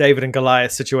 is a David and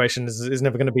Goliath situation is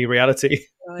never going to be reality.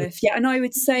 Yeah, and I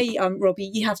would say, Robbie,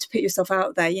 you have to put yourself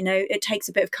out there. It takes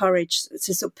a bit of courage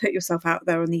to sort of put yourself out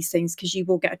there on these things, because you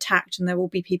will get attacked and there will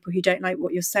be people who don't like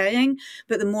what you're saying.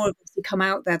 But the more of us who come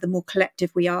out there, the more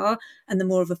collective we are and the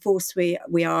more of a force we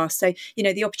are. So,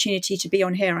 the opportunity to be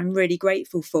on here, I'm really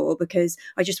grateful for, because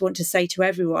I just want to say to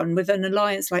everyone, with an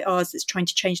alliance like ours that's trying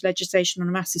to change legislation on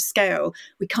a massive scale,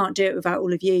 we can't do it without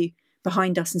all of you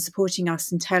behind us and supporting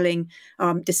us and telling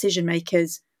decision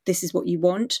makers, this is what you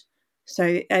want.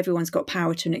 So everyone's got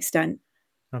power to an extent.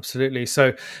 Absolutely.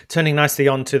 So turning nicely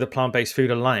on to the Plant-Based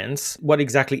Food Alliance, what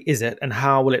exactly is it and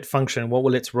how will it function? What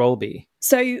will its role be?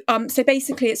 So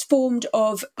basically it's formed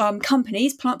of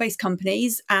companies, plant-based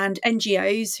companies and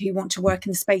NGOs who want to work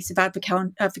in the space of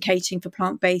advocating for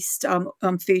plant-based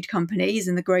food companies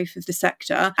and the growth of the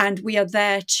sector. And we are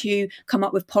there to come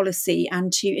up with policy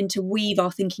and to interweave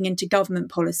our thinking into government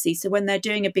policy. So when they're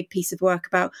doing a big piece of work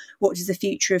about what does the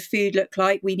future of food look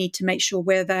like, we need to make sure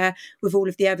we're there with all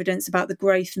of the evidence about the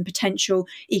growth and potential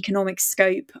economic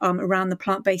scope around the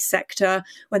plant-based sector.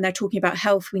 When they're talking about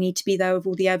health, we need to be there with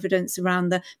all the evidence around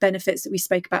the benefits that we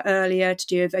spoke about earlier to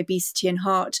do with obesity and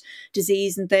heart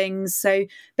disease and things. So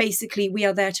basically, we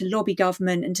are there to lobby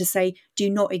government and to say, do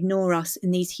not ignore us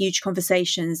in these huge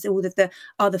conversations. All of the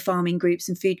other farming groups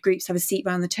and food groups have a seat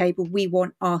around the table. We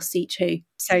want our seat too.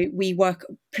 So we work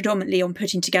predominantly on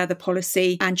putting together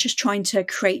policy and just trying to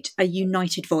create a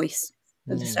united voice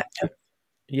of the sector.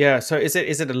 Yeah. So is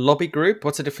it a lobby group?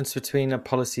 What's the difference between a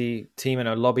policy team and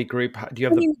a lobby group? Do you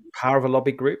have the power of a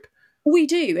lobby group? We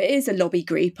do. It is a lobby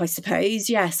group, I suppose.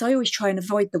 Yes, I always try and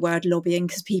avoid the word lobbying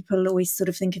because people always sort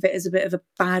of think of it as a bit of a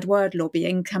bad word,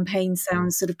 lobbying. Campaign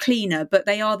sounds sort of cleaner, but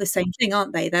they are the same thing,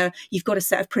 aren't they? You've got a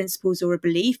set of principles or a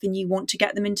belief and you want to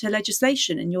get them into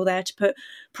legislation and you're there to put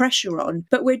pressure on.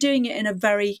 But we're doing it in a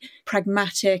very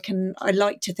pragmatic and, I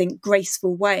like to think,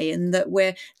 graceful way, and that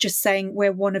we're just saying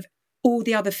we're one of all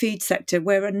the other food sector.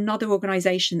 We're another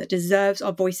organisation that deserves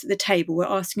our voice at the table. We're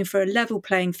asking for a level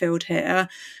playing field here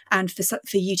and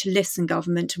for you to listen,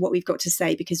 government, to what we've got to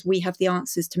say, because we have the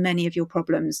answers to many of your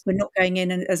problems. We're not going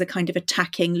in as a kind of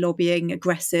attacking, lobbying,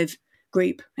 aggressive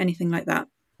group, anything like that.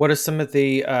 What are some of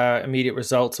the immediate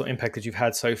results or impact that you've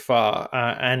had so far,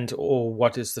 or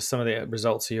what is some of the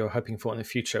results you're hoping for in the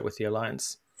future with the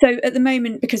Alliance? So at the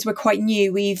moment, because we're quite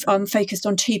new, we've focused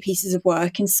on two pieces of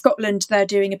work. In Scotland, they're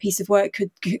doing a piece of work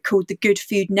called the Good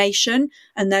Food Nation,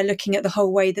 and they're looking at the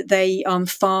whole way that they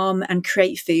farm and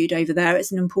create food over there.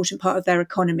 It's an important part of their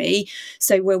economy.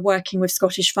 So we're working with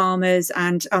Scottish farmers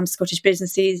and Scottish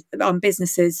businesses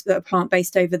that are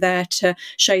plant-based over there to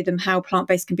show them how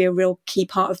plant-based can be a real key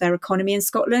part of their economy in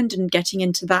Scotland and getting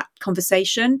into that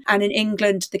conversation. And in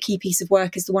England, the key piece of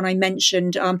work is the one I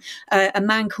mentioned, a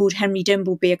man called Henry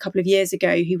Dimbleby a couple of years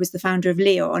ago, who was the founder of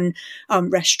Leon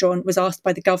restaurant, was asked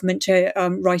by the government to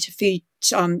write a food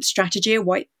strategy,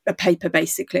 a paper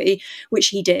basically, which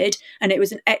he did. And it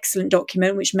was an excellent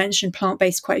document which mentioned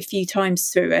plant-based quite a few times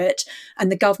through it.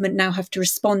 And the government now have to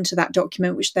respond to that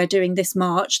document, which they're doing this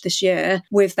March, this year,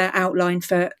 with their outline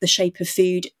for the shape of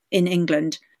food in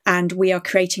England. And we are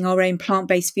creating our own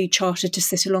plant-based food charter to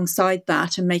sit alongside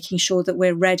that and making sure that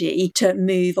we're ready to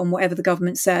move on whatever the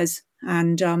government says,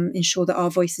 and ensure that our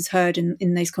voice is heard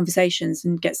in those conversations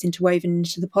and gets interwoven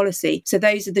into the policy. So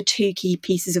those are the two key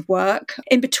pieces of work.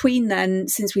 In between then,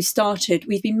 since we started,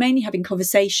 we've been mainly having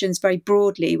conversations very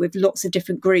broadly with lots of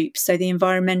different groups. So the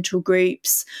environmental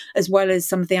groups, as well as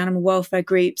some of the animal welfare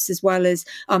groups, as well as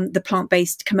the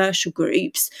plant-based commercial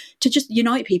groups, to just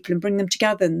unite people and bring them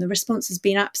together. And the response has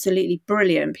been absolutely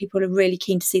brilliant. People are really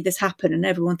keen to see this happen, and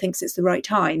everyone thinks it's the right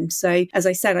time. So as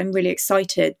I said, I'm really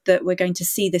excited that we're going to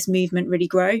see this movement really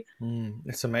grow.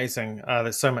 It's amazing.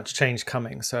 There's so much change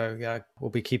coming. So yeah,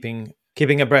 we'll be keeping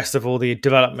abreast of all the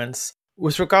developments.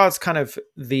 With regards kind of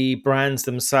the brands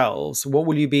themselves, what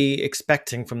will you be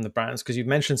expecting from the brands? Because you've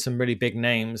mentioned some really big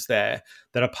names there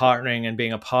that are partnering and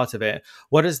being a part of it.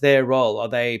 What is their role? Are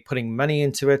they putting money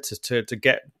into it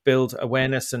to build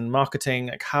awareness and marketing?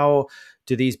 Like, how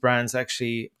do these brands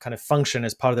actually kind of function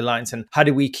as part of the alliance, and how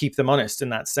do we keep them honest in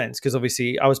that sense? Because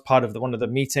obviously I was part of one of the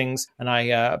meetings, and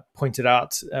I pointed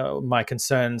out my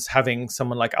concerns having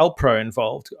someone like Alpro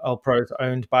involved. Alpro is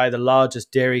owned by the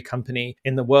largest dairy company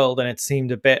in the world, and it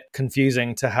seemed a bit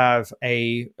confusing to have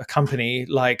a company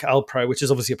like Alpro, which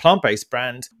is obviously a plant-based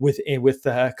brand, with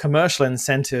the commercial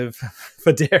incentive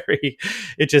for dairy.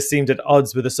 It just seemed at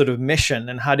odds with the sort of mission.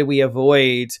 And how do we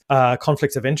avoid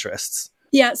conflict of interests?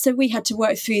 Yeah, so we had to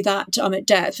work through that at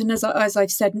depth. And as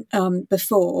I've said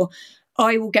before,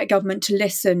 I will get government to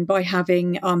listen by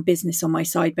having business on my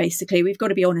side, basically. We've got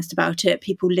to be honest about it.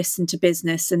 People listen to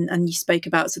business, and you spoke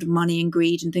about sort of money and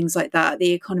greed and things like that.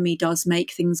 The economy does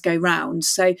make things go round.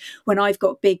 So when I've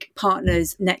got big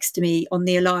partners next to me on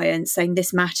the alliance saying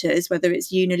this matters, whether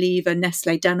it's Unilever,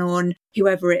 Nestle, Danone,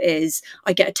 whoever it is,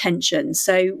 I get attention.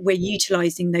 So we're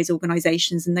utilising those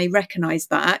organisations, and they recognise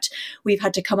that. We've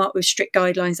had to come up with strict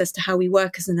guidelines as to how we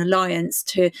work as an alliance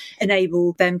to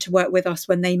enable them to work with us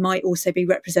when they might also be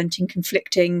representing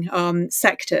conflicting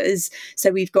sectors. So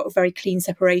we've got a very clean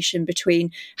separation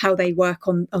between how they work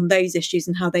on those issues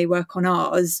and how they work on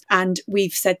ours. And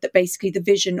we've said that basically the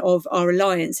vision of our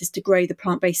alliance is to grow the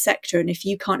plant-based sector. And if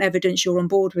you can't evidence you're on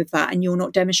board with that, and you're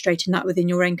not demonstrating that within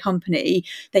your own company,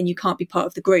 then you can't be part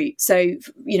of the group. So,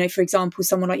 for example,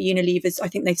 someone like Unilever's, I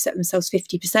think they've set themselves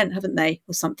 50%, haven't they?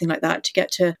 Or something like that, to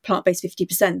get to plant-based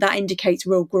 50%. That indicates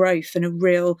real growth and a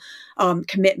real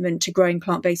commitment to growing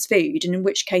plant-based food, and in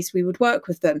which case we would work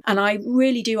with them. And I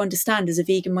really do understand as a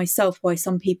vegan myself why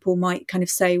some people might kind of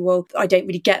say, well, I don't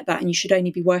really get that, and you should only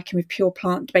be working with pure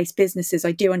plant-based businesses.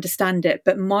 I do understand it,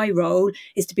 but my role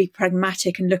is to be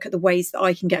pragmatic and look at the ways that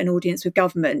I can get an audience with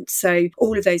government. So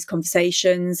all of those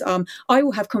conversations, I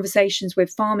will have conversations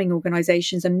with farming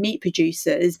organisations and meat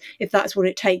producers if that's what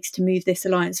it takes to move this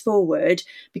alliance forward,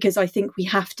 because I think we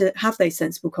have to have those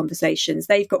sensible conversations.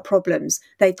 They've got problems.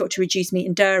 They've got to reduce meat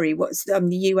and dairy. What's the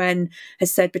UN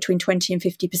has said between 20 and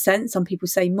 50%. Some people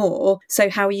say more. So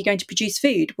how are you going to produce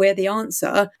food? We're the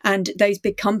answer. And those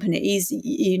big companies,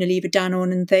 Unilever,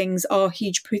 Danone and things, are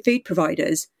huge food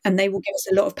providers, and they will give us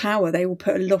a lot of power. They will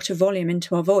put a lot of volume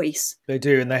into our voice. They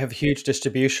do, and they have huge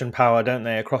distribution power, don't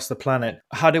they, across the planet?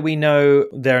 How do we know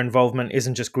their involvement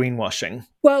isn't just greenwashing?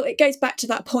 Well, it goes back to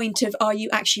that point of, are you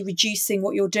actually reducing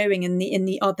what you're doing in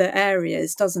the other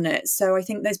areas, doesn't it? So I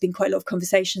think there's been quite a lot of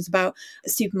conversations about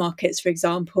supermarkets, for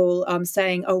example,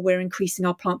 saying, oh, we're increasing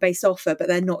our plant-based offer, but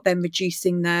they're not then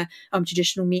reducing their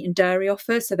traditional meat and dairy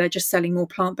offer. So they're just selling more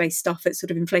plant-based stuff at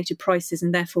sort of inflated prices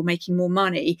and therefore making more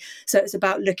money. So it's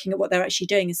about looking at what they're actually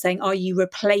doing and saying, are you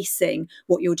replacing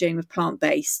what you're doing with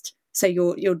plant-based? So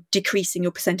you're decreasing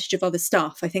your percentage of other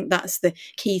stuff. I think that's the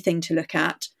key thing to look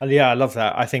at. Yeah, I love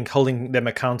that. I think holding them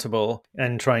accountable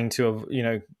and trying to,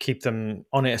 keep them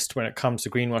honest when it comes to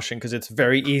greenwashing, because it's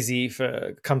very easy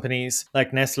for companies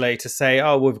like Nestle to say,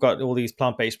 oh, we've got all these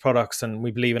plant-based products and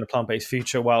we believe in a plant-based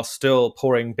future, while still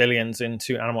pouring billions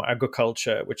into animal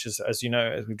agriculture, which is, as you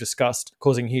know, as we've discussed,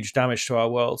 causing huge damage to our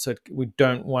world. So we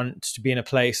don't want to be in a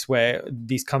place where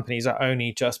these companies are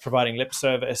only just providing lip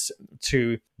service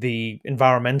to the the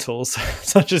environmentals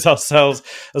such as ourselves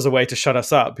as a way to shut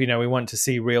us up. We want to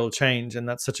see real change, and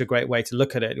that's such a great way to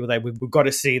look at it. We've got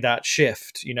to see that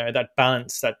shift, that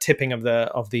balance, that tipping of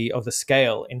the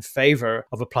scale in favor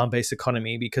of a plant-based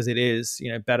economy, because it is,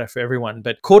 better for everyone.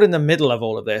 But caught in the middle of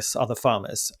all of this are the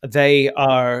farmers. They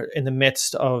are in the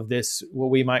midst of this, what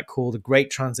we might call the great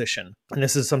transition. And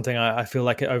this is something I feel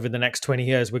like over the next 20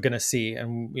 years we're going to see,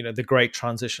 and the great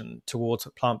transition towards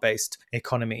a plant-based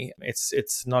economy.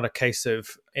 It's not a case of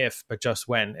if, but just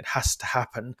when. It has to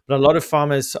happen. But a lot of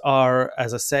farmers are,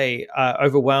 as I say,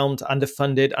 overwhelmed,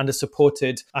 underfunded,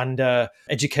 undersupported,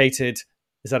 undereducated.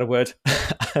 Is that a word?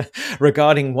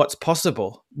 Regarding what's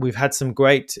possible. We've had some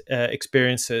great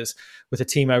experiences with a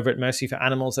team over at Mercy for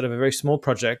Animals that have a very small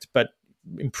project, but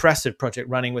impressive project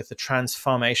running with the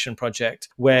Transformation Project,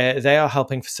 where they are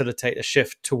helping facilitate a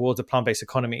shift towards a plant-based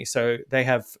economy. So they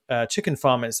have chicken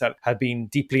farmers that have been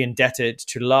deeply indebted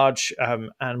to large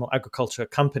animal agriculture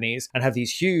companies and have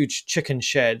these huge chicken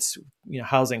sheds,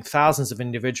 housing thousands of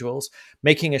individuals,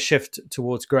 making a shift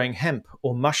towards growing hemp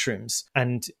or mushrooms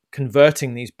and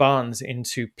converting these barns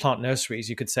into plant nurseries,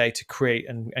 you could say, to create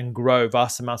and grow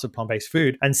vast amounts of plant-based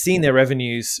food, and seeing their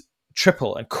revenues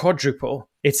triple and quadruple.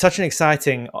 It's such an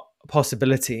exciting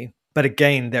possibility. But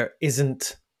again, there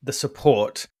isn't the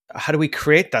support. How do we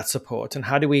create that support? And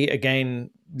how do we,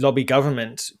 again, lobby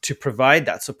government to provide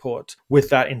that support with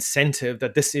that incentive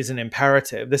that this is an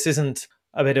imperative? This isn't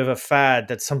a bit of a fad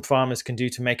that some farmers can do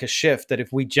to make a shift, that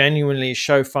if we genuinely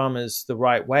show farmers the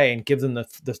right way and give them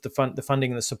the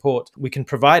funding and the support, we can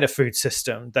provide a food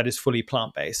system that is fully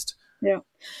plant-based. Yeah.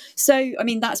 So, I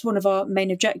mean, that's one of our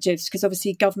main objectives, because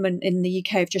obviously government in the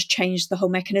UK have just changed the whole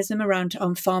mechanism around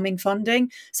farming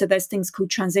funding. So there's things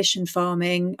called transition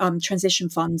funds,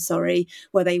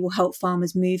 where they will help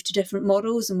farmers move to different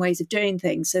models and ways of doing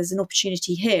things. So there's an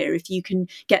opportunity here if you can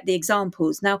get the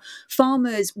examples. Now,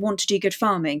 farmers want to do good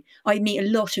farming. I meet a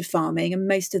lot of farming, and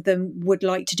most of them would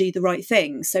like to do the right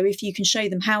thing. So if you can show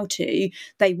them how to,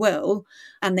 they will,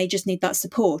 and they just need that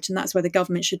support. And that's where the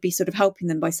government should be sort of helping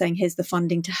them by saying, here's the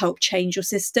funding to help change your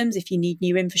systems if you need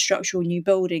new infrastructure or new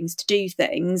buildings to do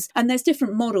things. And there's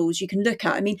different models you can look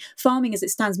at. I mean, farming as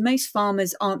it stands, most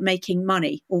farmers aren't making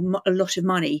money or a lot of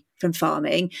money from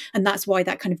farming. And that's why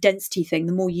that kind of density thing,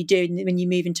 the more you do, when you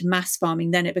move into mass farming,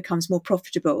 then it becomes more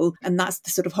profitable. And that's the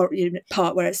sort of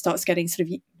part where it starts getting sort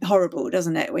of horrible,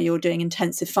 doesn't it? Where you're doing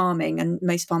intensive farming, and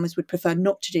most farmers would prefer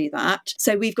not to do that.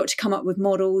 So we've got to come up with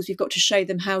models. We've got to show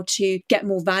them how to get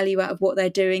more value out of what they're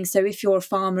doing. So if you're a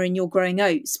farmer and you're growing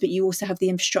oats, but you also have the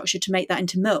infrastructure to make that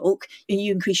into milk, and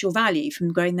you increase your value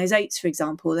from growing those oats, for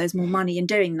example, there's more money in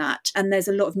doing that. And there's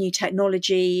a lot of new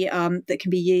technology that can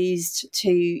be used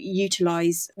to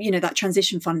utilise, that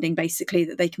transition funding, basically,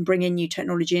 that they can bring in new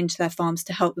technology into their farms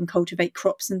to help them cultivate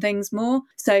crops and things more.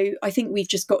 So I think we've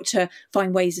just got to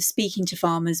find ways of speaking to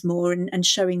farmers more and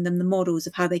showing them the models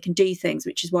of how they can do things,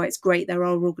 which is why it's great there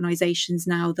are organisations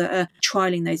now that are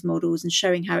trialling those models and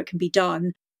showing how it can be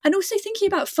done. And also thinking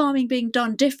about farming being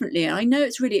done differently. I know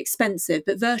it's really expensive,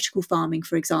 but vertical farming,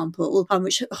 for example,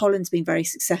 which Holland's been very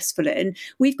successful in,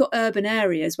 we've got urban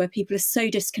areas where people are so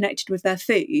disconnected with their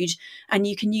food, and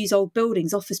you can use old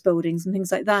buildings, office buildings and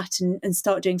things like that, and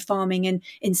start doing farming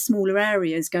in smaller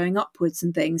areas, going upwards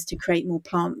and things to create more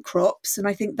plant crops. And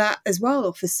I think that as well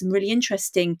offers some really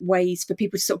interesting ways for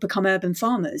people to sort of become urban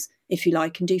farmers, if you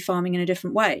like, and do farming in a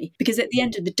different way. Because at the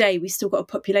end of the day, we've still got a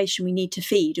population we need to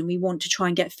feed, and we want to try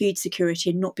and get food security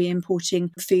and not be importing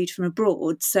food from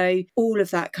abroad. So all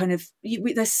of that kind of,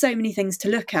 there's so many things to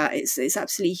look at. It's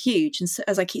absolutely huge. And so,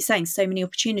 as I keep saying, so many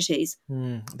opportunities.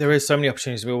 There is so many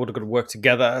opportunities. We've all got to work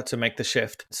together to make the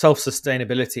shift.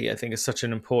 Self-sustainability, I think, is such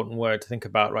an important word to think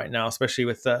about right now, especially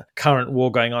with the current war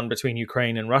going on between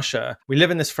Ukraine and Russia. We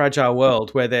live in this fragile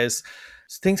world where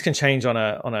things can change on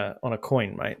a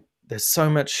coin, right? There's so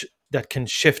much that can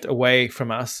shift away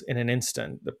from us in an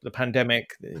instant. The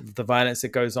pandemic, the violence that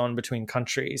goes on between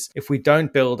countries. If we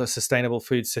don't build a sustainable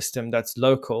food system that's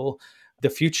local, the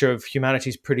future of humanity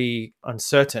is pretty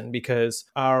uncertain, because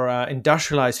our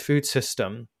industrialized food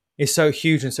system is so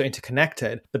huge and so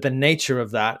interconnected, but the nature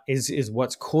of that is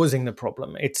what's causing the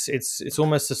problem. It's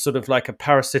almost a sort of like a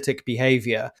parasitic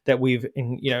behavior that we've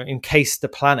encased the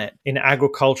planet in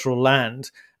agricultural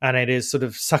land, and it is sort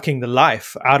of sucking the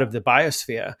life out of the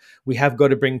biosphere. We have got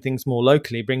to bring things more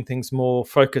locally, bring things more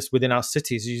focused within our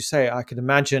cities. As you say, I could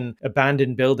imagine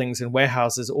abandoned buildings and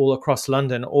warehouses all across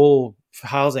London, all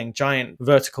housing giant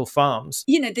vertical farms.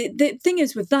 The thing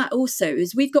is with that also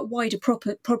is we've got wider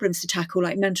problems to tackle,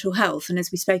 like mental health, and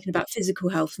as we've spoken about, physical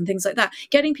health and things like that.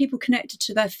 Getting people connected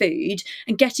to their food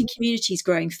and getting communities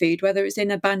growing food, whether it's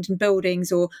in abandoned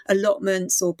buildings or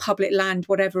allotments or public land,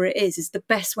 whatever it is the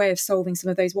best way of solving some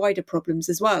of those wider problems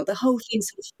as well. The whole thing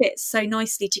sort of fits so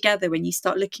nicely together when you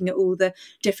start looking at all the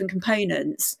different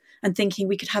components and thinking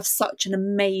we could have such an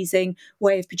amazing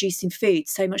way of producing food,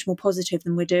 so much more positive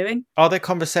than we're doing. Are there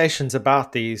conversations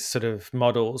about these sort of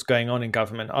models going on in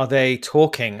government? Are they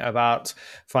talking about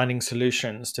finding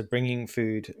solutions to bringing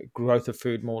growth of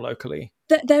food more locally?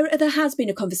 There has been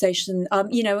a conversation. I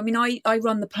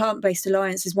run the Plant-Based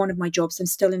Alliance as one of my jobs. I'm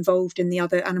still involved in the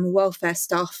other animal welfare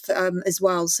stuff as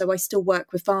well. So I still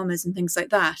work with farmers and things like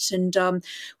that. And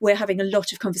we're having a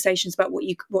lot of conversations about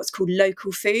what's called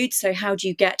local food. So how do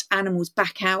you get animals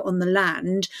back out on the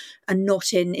land and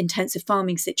not in intensive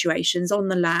farming situations, on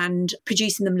the land,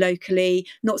 producing them locally,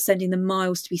 not sending them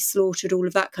miles to be slaughtered, all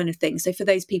of that kind of thing. So for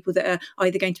those people that are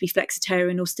either going to be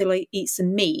flexitarian or still eat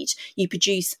some meat, you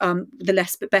produce the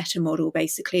less but better model,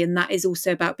 basically, and that is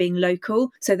also about being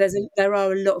local. So there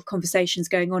are a lot of conversations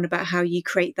going on about how you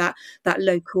create that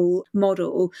local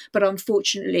model, but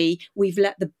unfortunately we've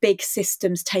let the big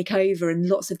systems take over, and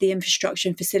lots of the infrastructure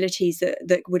and facilities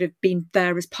that would have been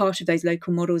there as part of those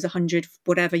local models 100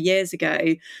 whatever years ago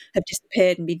have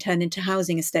disappeared and been turned into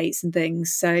housing estates and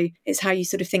things. So it's how you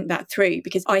sort of think that through,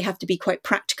 because I have to be quite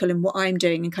practical in what I'm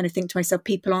doing and kind of think to myself,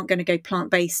 people aren't going to go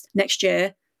plant-based next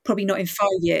year, probably not in 5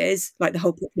 years, like the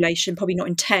whole population, probably not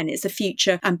in 10. It's a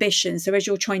future ambition. So as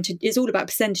you're it's all about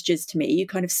percentages to me. You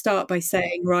kind of start by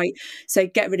saying, right, so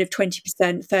get rid of 20%,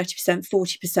 30%,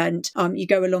 40%. You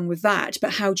go along with that.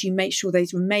 But how do you make sure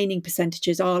those remaining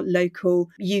percentages are local,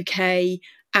 UK,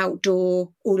 outdoor,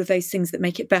 all of those things that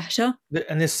make it better?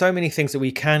 And there's so many things that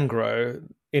we can grow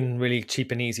in really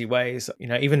cheap and easy ways.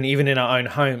 Even in our own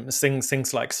homes,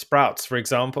 things like sprouts, for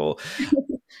example.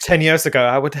 10 years ago,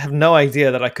 I would have no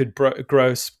idea that I could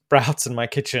grow sprouts in my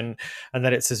kitchen and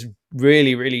that it's this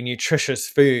really, really nutritious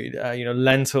food,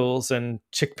 lentils and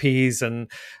chickpeas and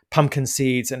pumpkin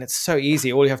seeds. And it's so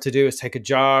easy. All you have to do is take a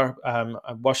jar,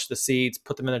 wash the seeds,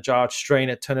 put them in a jar, strain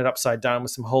it, turn it upside down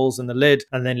with some holes in the lid,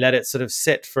 and then let it sort of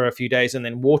sit for a few days and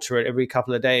then water it every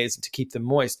couple of days to keep them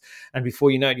moist. And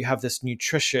before you know it, you have this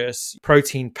nutritious,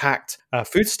 protein-packed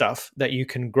food stuff that you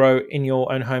can grow in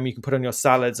your own home. You can put on your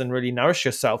salads and really nourish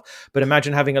yourself. But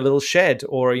imagine having a little shed,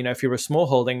 or, if you're a small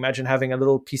holding, imagine having a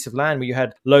little piece of land where you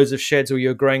had loads of sheds where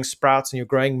you're growing sprouts and you're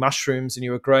growing mushrooms and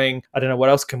you were growing, I don't know, what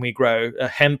else can we grow?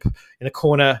 Hemp in a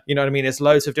corner, you know what I mean? There's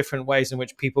loads of different ways in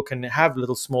which people can have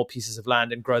little small pieces of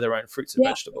land and grow their own fruits and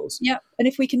vegetables. Yeah, and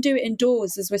if we can do it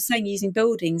indoors, as we're saying, using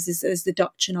buildings, as the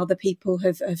Dutch and other people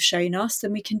have shown us,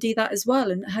 then we can do that as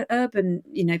well. And urban,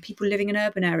 people living in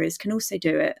urban areas can also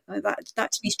do it. That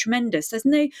to me is tremendous. There's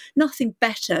nothing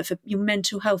better for your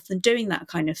mental health than doing that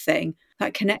kind of thing.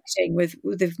 Like connecting with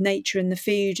nature and the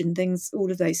food and things,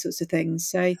 all of those sorts of things.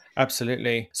 So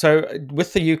absolutely. So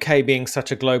with the UK being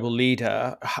such a global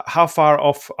leader, how far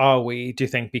off are we, do you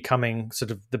think, becoming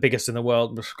sort of the biggest in the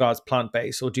world with regards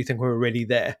plant-based, or do you think we're already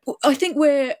there? Well, I think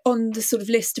we're on the sort of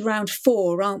list around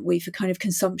 4, aren't we, for kind of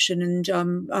consumption, and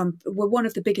we're one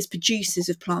of the biggest producers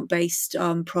of plant-based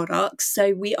products.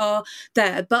 So we are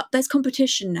there, but there's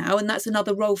competition now, and that's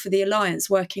another role for the Alliance,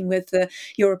 working with the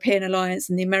European Alliance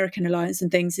and the American Alliance and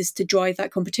things, is to drive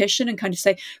that competition and kind of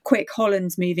say, quick,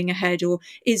 Holland's moving ahead or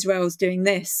Israel's doing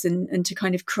this, and to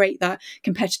kind of create that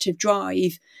competitive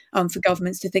drive for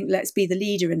governments to think, let's be the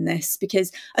leader in this,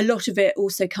 because a lot of it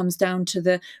also comes down to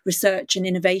the research and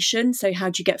innovation. So how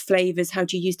do you get flavours? How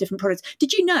do you use different products?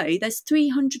 Did you know there's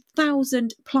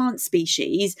 300,000 plant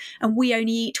species and we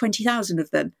only eat 20,000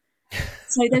 of them?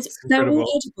 So they're all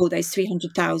edible, those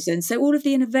 300,000. So all of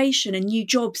the innovation and new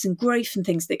jobs and growth and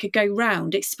things that could go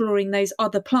round exploring those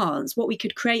other plants, what we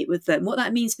could create with them, what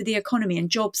that means for the economy and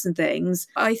jobs and things,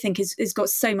 I think has got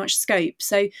so much scope.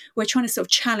 So we're trying to sort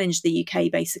of challenge the UK,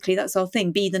 basically. That's our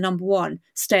thing. Be the number one.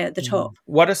 Stay at the top.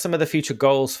 What are some of the future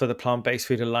goals for the Plant-Based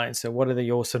Food Alliance? So what are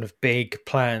your sort of big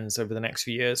plans over the next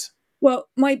few years? Well,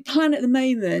 my plan at the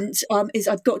moment is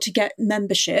I've got to get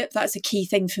membership. That's a key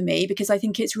thing for me, because I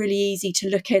think it's really easy to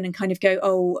look in and kind of go,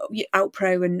 oh,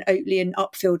 Outpro and Oatly and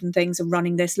Upfield and things are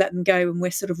running this, let them go, and we're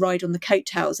sort of ride on the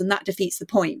coattails. And that defeats the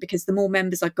point, because the more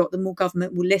members I've got, the more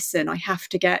government will listen. I have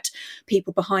to get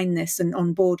people behind this and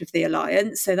on board with the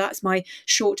Alliance. So that's my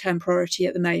short-term priority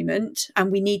at the moment.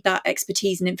 And we need that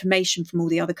expertise and information from all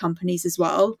the other companies as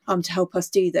well to help us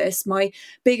do this. My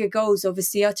bigger goals,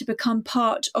 obviously, are to become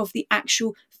part of the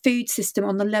actual food system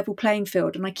on the level playing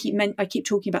field. And I keep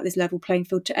talking about this level playing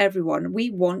field to everyone.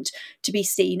 We want to be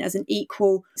seen as an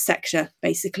equal sector,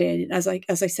 basically. And as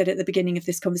I said at the beginning of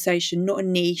this conversation, not a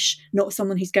niche, not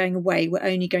someone who's going away. We're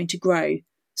only going to grow.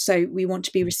 So we want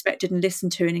to be respected and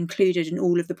listened to and included in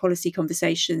all of the policy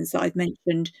conversations that I've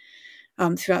mentioned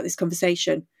throughout this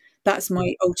conversation. That's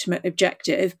my ultimate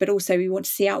objective. But also we want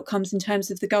to see outcomes in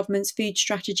terms of the government's food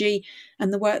strategy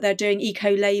and the work they're doing.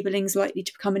 Eco-labelling is likely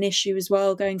to become an issue as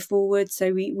well going forward.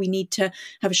 So we need to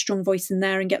have a strong voice in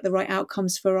there and get the right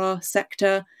outcomes for our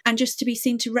sector. And just to be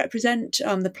seen to represent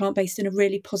the plant-based in a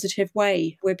really positive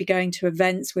way. We'll be going to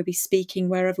events, we'll be speaking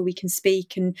wherever we can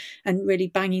speak and really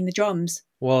banging the drums.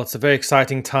 Well, it's a very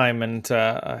exciting time, and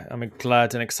I'm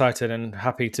glad and excited and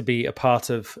happy to be a part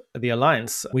of the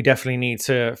Alliance. We definitely need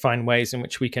to find ways in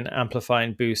which we can amplify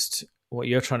and boost what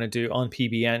you're trying to do on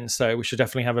PBN. So we should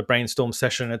definitely have a brainstorm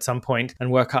session at some point and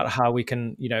work out how we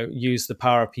can, use the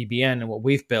power of PBN and what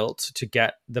we've built to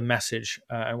get the message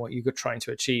and what you're trying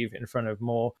to achieve in front of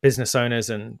more business owners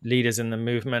and leaders in the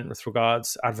movement with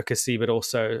regards advocacy, but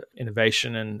also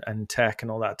innovation and tech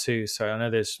and all that too. So I know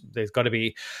there's got to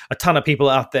be a ton of people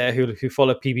out there who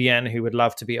follow PBN who would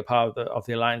love to be a part of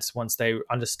the Alliance once they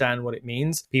understand what it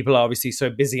means. People are obviously so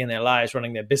busy in their lives,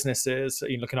 running their businesses,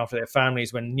 looking after their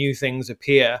families. When new things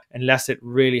appear, unless it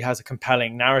really has a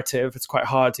compelling narrative, it's quite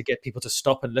hard to get people to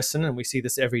stop and listen. And we see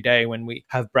this every day when we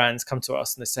have brands come to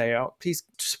us and they say, oh, please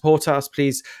support us,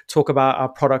 please talk about our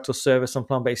product or service on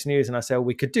Plant-Based News. And I say, oh,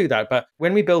 we could do that. But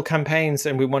when we build campaigns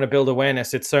and we want to build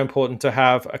awareness, it's so important to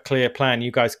have a clear plan. You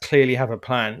guys clearly have a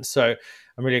plan. So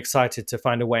I'm really excited to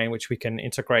find a way in which we can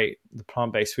integrate the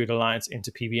Plant-Based Food Alliance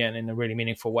into PBN in a really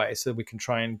meaningful way, so that we can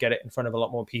try and get it in front of a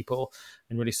lot more people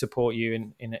and really support you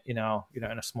in a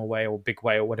small way or big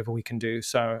way or whatever we can do.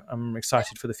 So I'm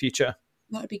excited for the future.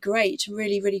 That would be great.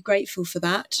 Really, really grateful for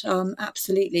that.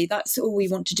 Absolutely. That's all we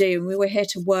want to do. And we're here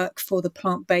to work for the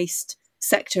plant-based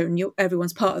sector, and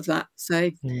everyone's part of that. So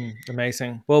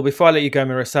amazing. Well, before I let you go,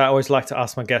 Marisa, I always like to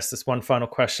ask my guests this one final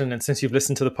question. And since you've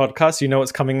listened to the podcast, you know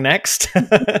what's coming next.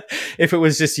 If it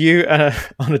was just you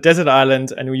on a desert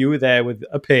island and you were there with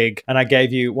a pig, and I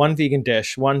gave you one vegan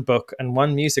dish, one book, and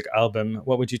one music album,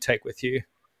 what would you take with you?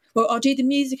 Well, I'll do the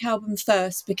music album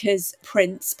first because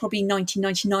Prince, probably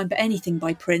 1999, but anything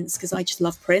by Prince, because I just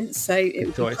love Prince. So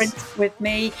it would be Prince with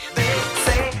me.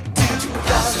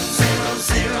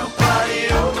 Party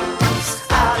over,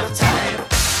 out of time.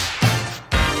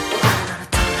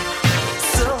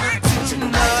 So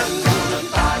tonight,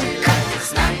 party like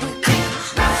it's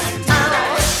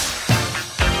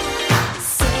 1999.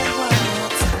 Say it one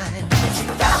more time.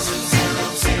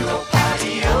 2000,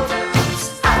 party over,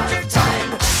 out of time.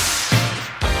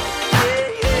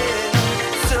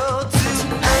 Yeah. So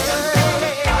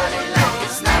tonight, party like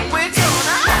it's 1999. We're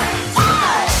gonna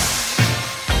fly.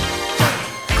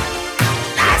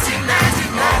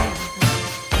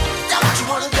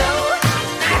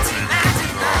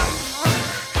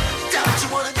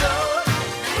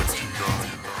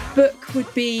 Book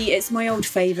would be, it's my old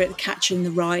favourite, The Catcher in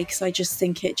the Rye, because I just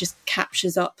think it just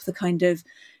captures up the kind of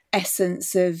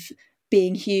essence of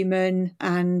being human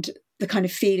and the kind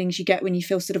of feelings you get when you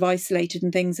feel sort of isolated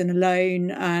and things and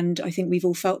alone. And I think we've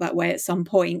all felt that way at some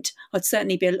point. I'd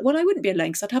certainly be, I wouldn't be alone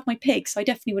because I'd have my pig, so I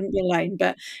definitely wouldn't be alone.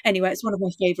 But anyway, it's one of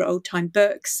my favourite old time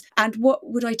books. And what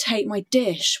would I take my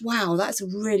dish? Wow, that's a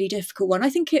really difficult one. I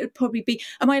think it would probably be,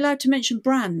 am I allowed to mention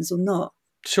brands or not?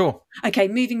 Sure. Okay,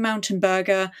 Moving Mountain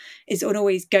Burger is an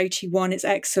always go-to one. It's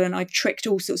excellent. I've tricked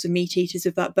all sorts of meat eaters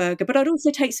with that burger. But I'd also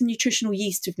take some nutritional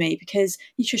yeast with me, because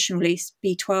nutritional yeast,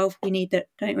 B12, we need that,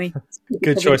 don't we?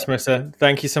 Good choice, Marisa.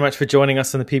 Thank you so much for joining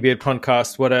us on the PBN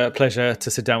podcast. What a pleasure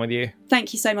to sit down with you.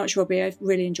 Thank you so much, Robbie. I've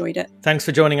really enjoyed it. Thanks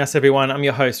for joining us, everyone. I'm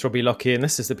your host, Robbie Lockyer, and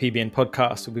this is the PBN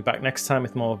podcast. We'll be back next time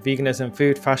with more veganism,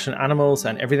 food, fashion, animals,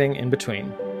 and everything in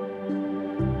between.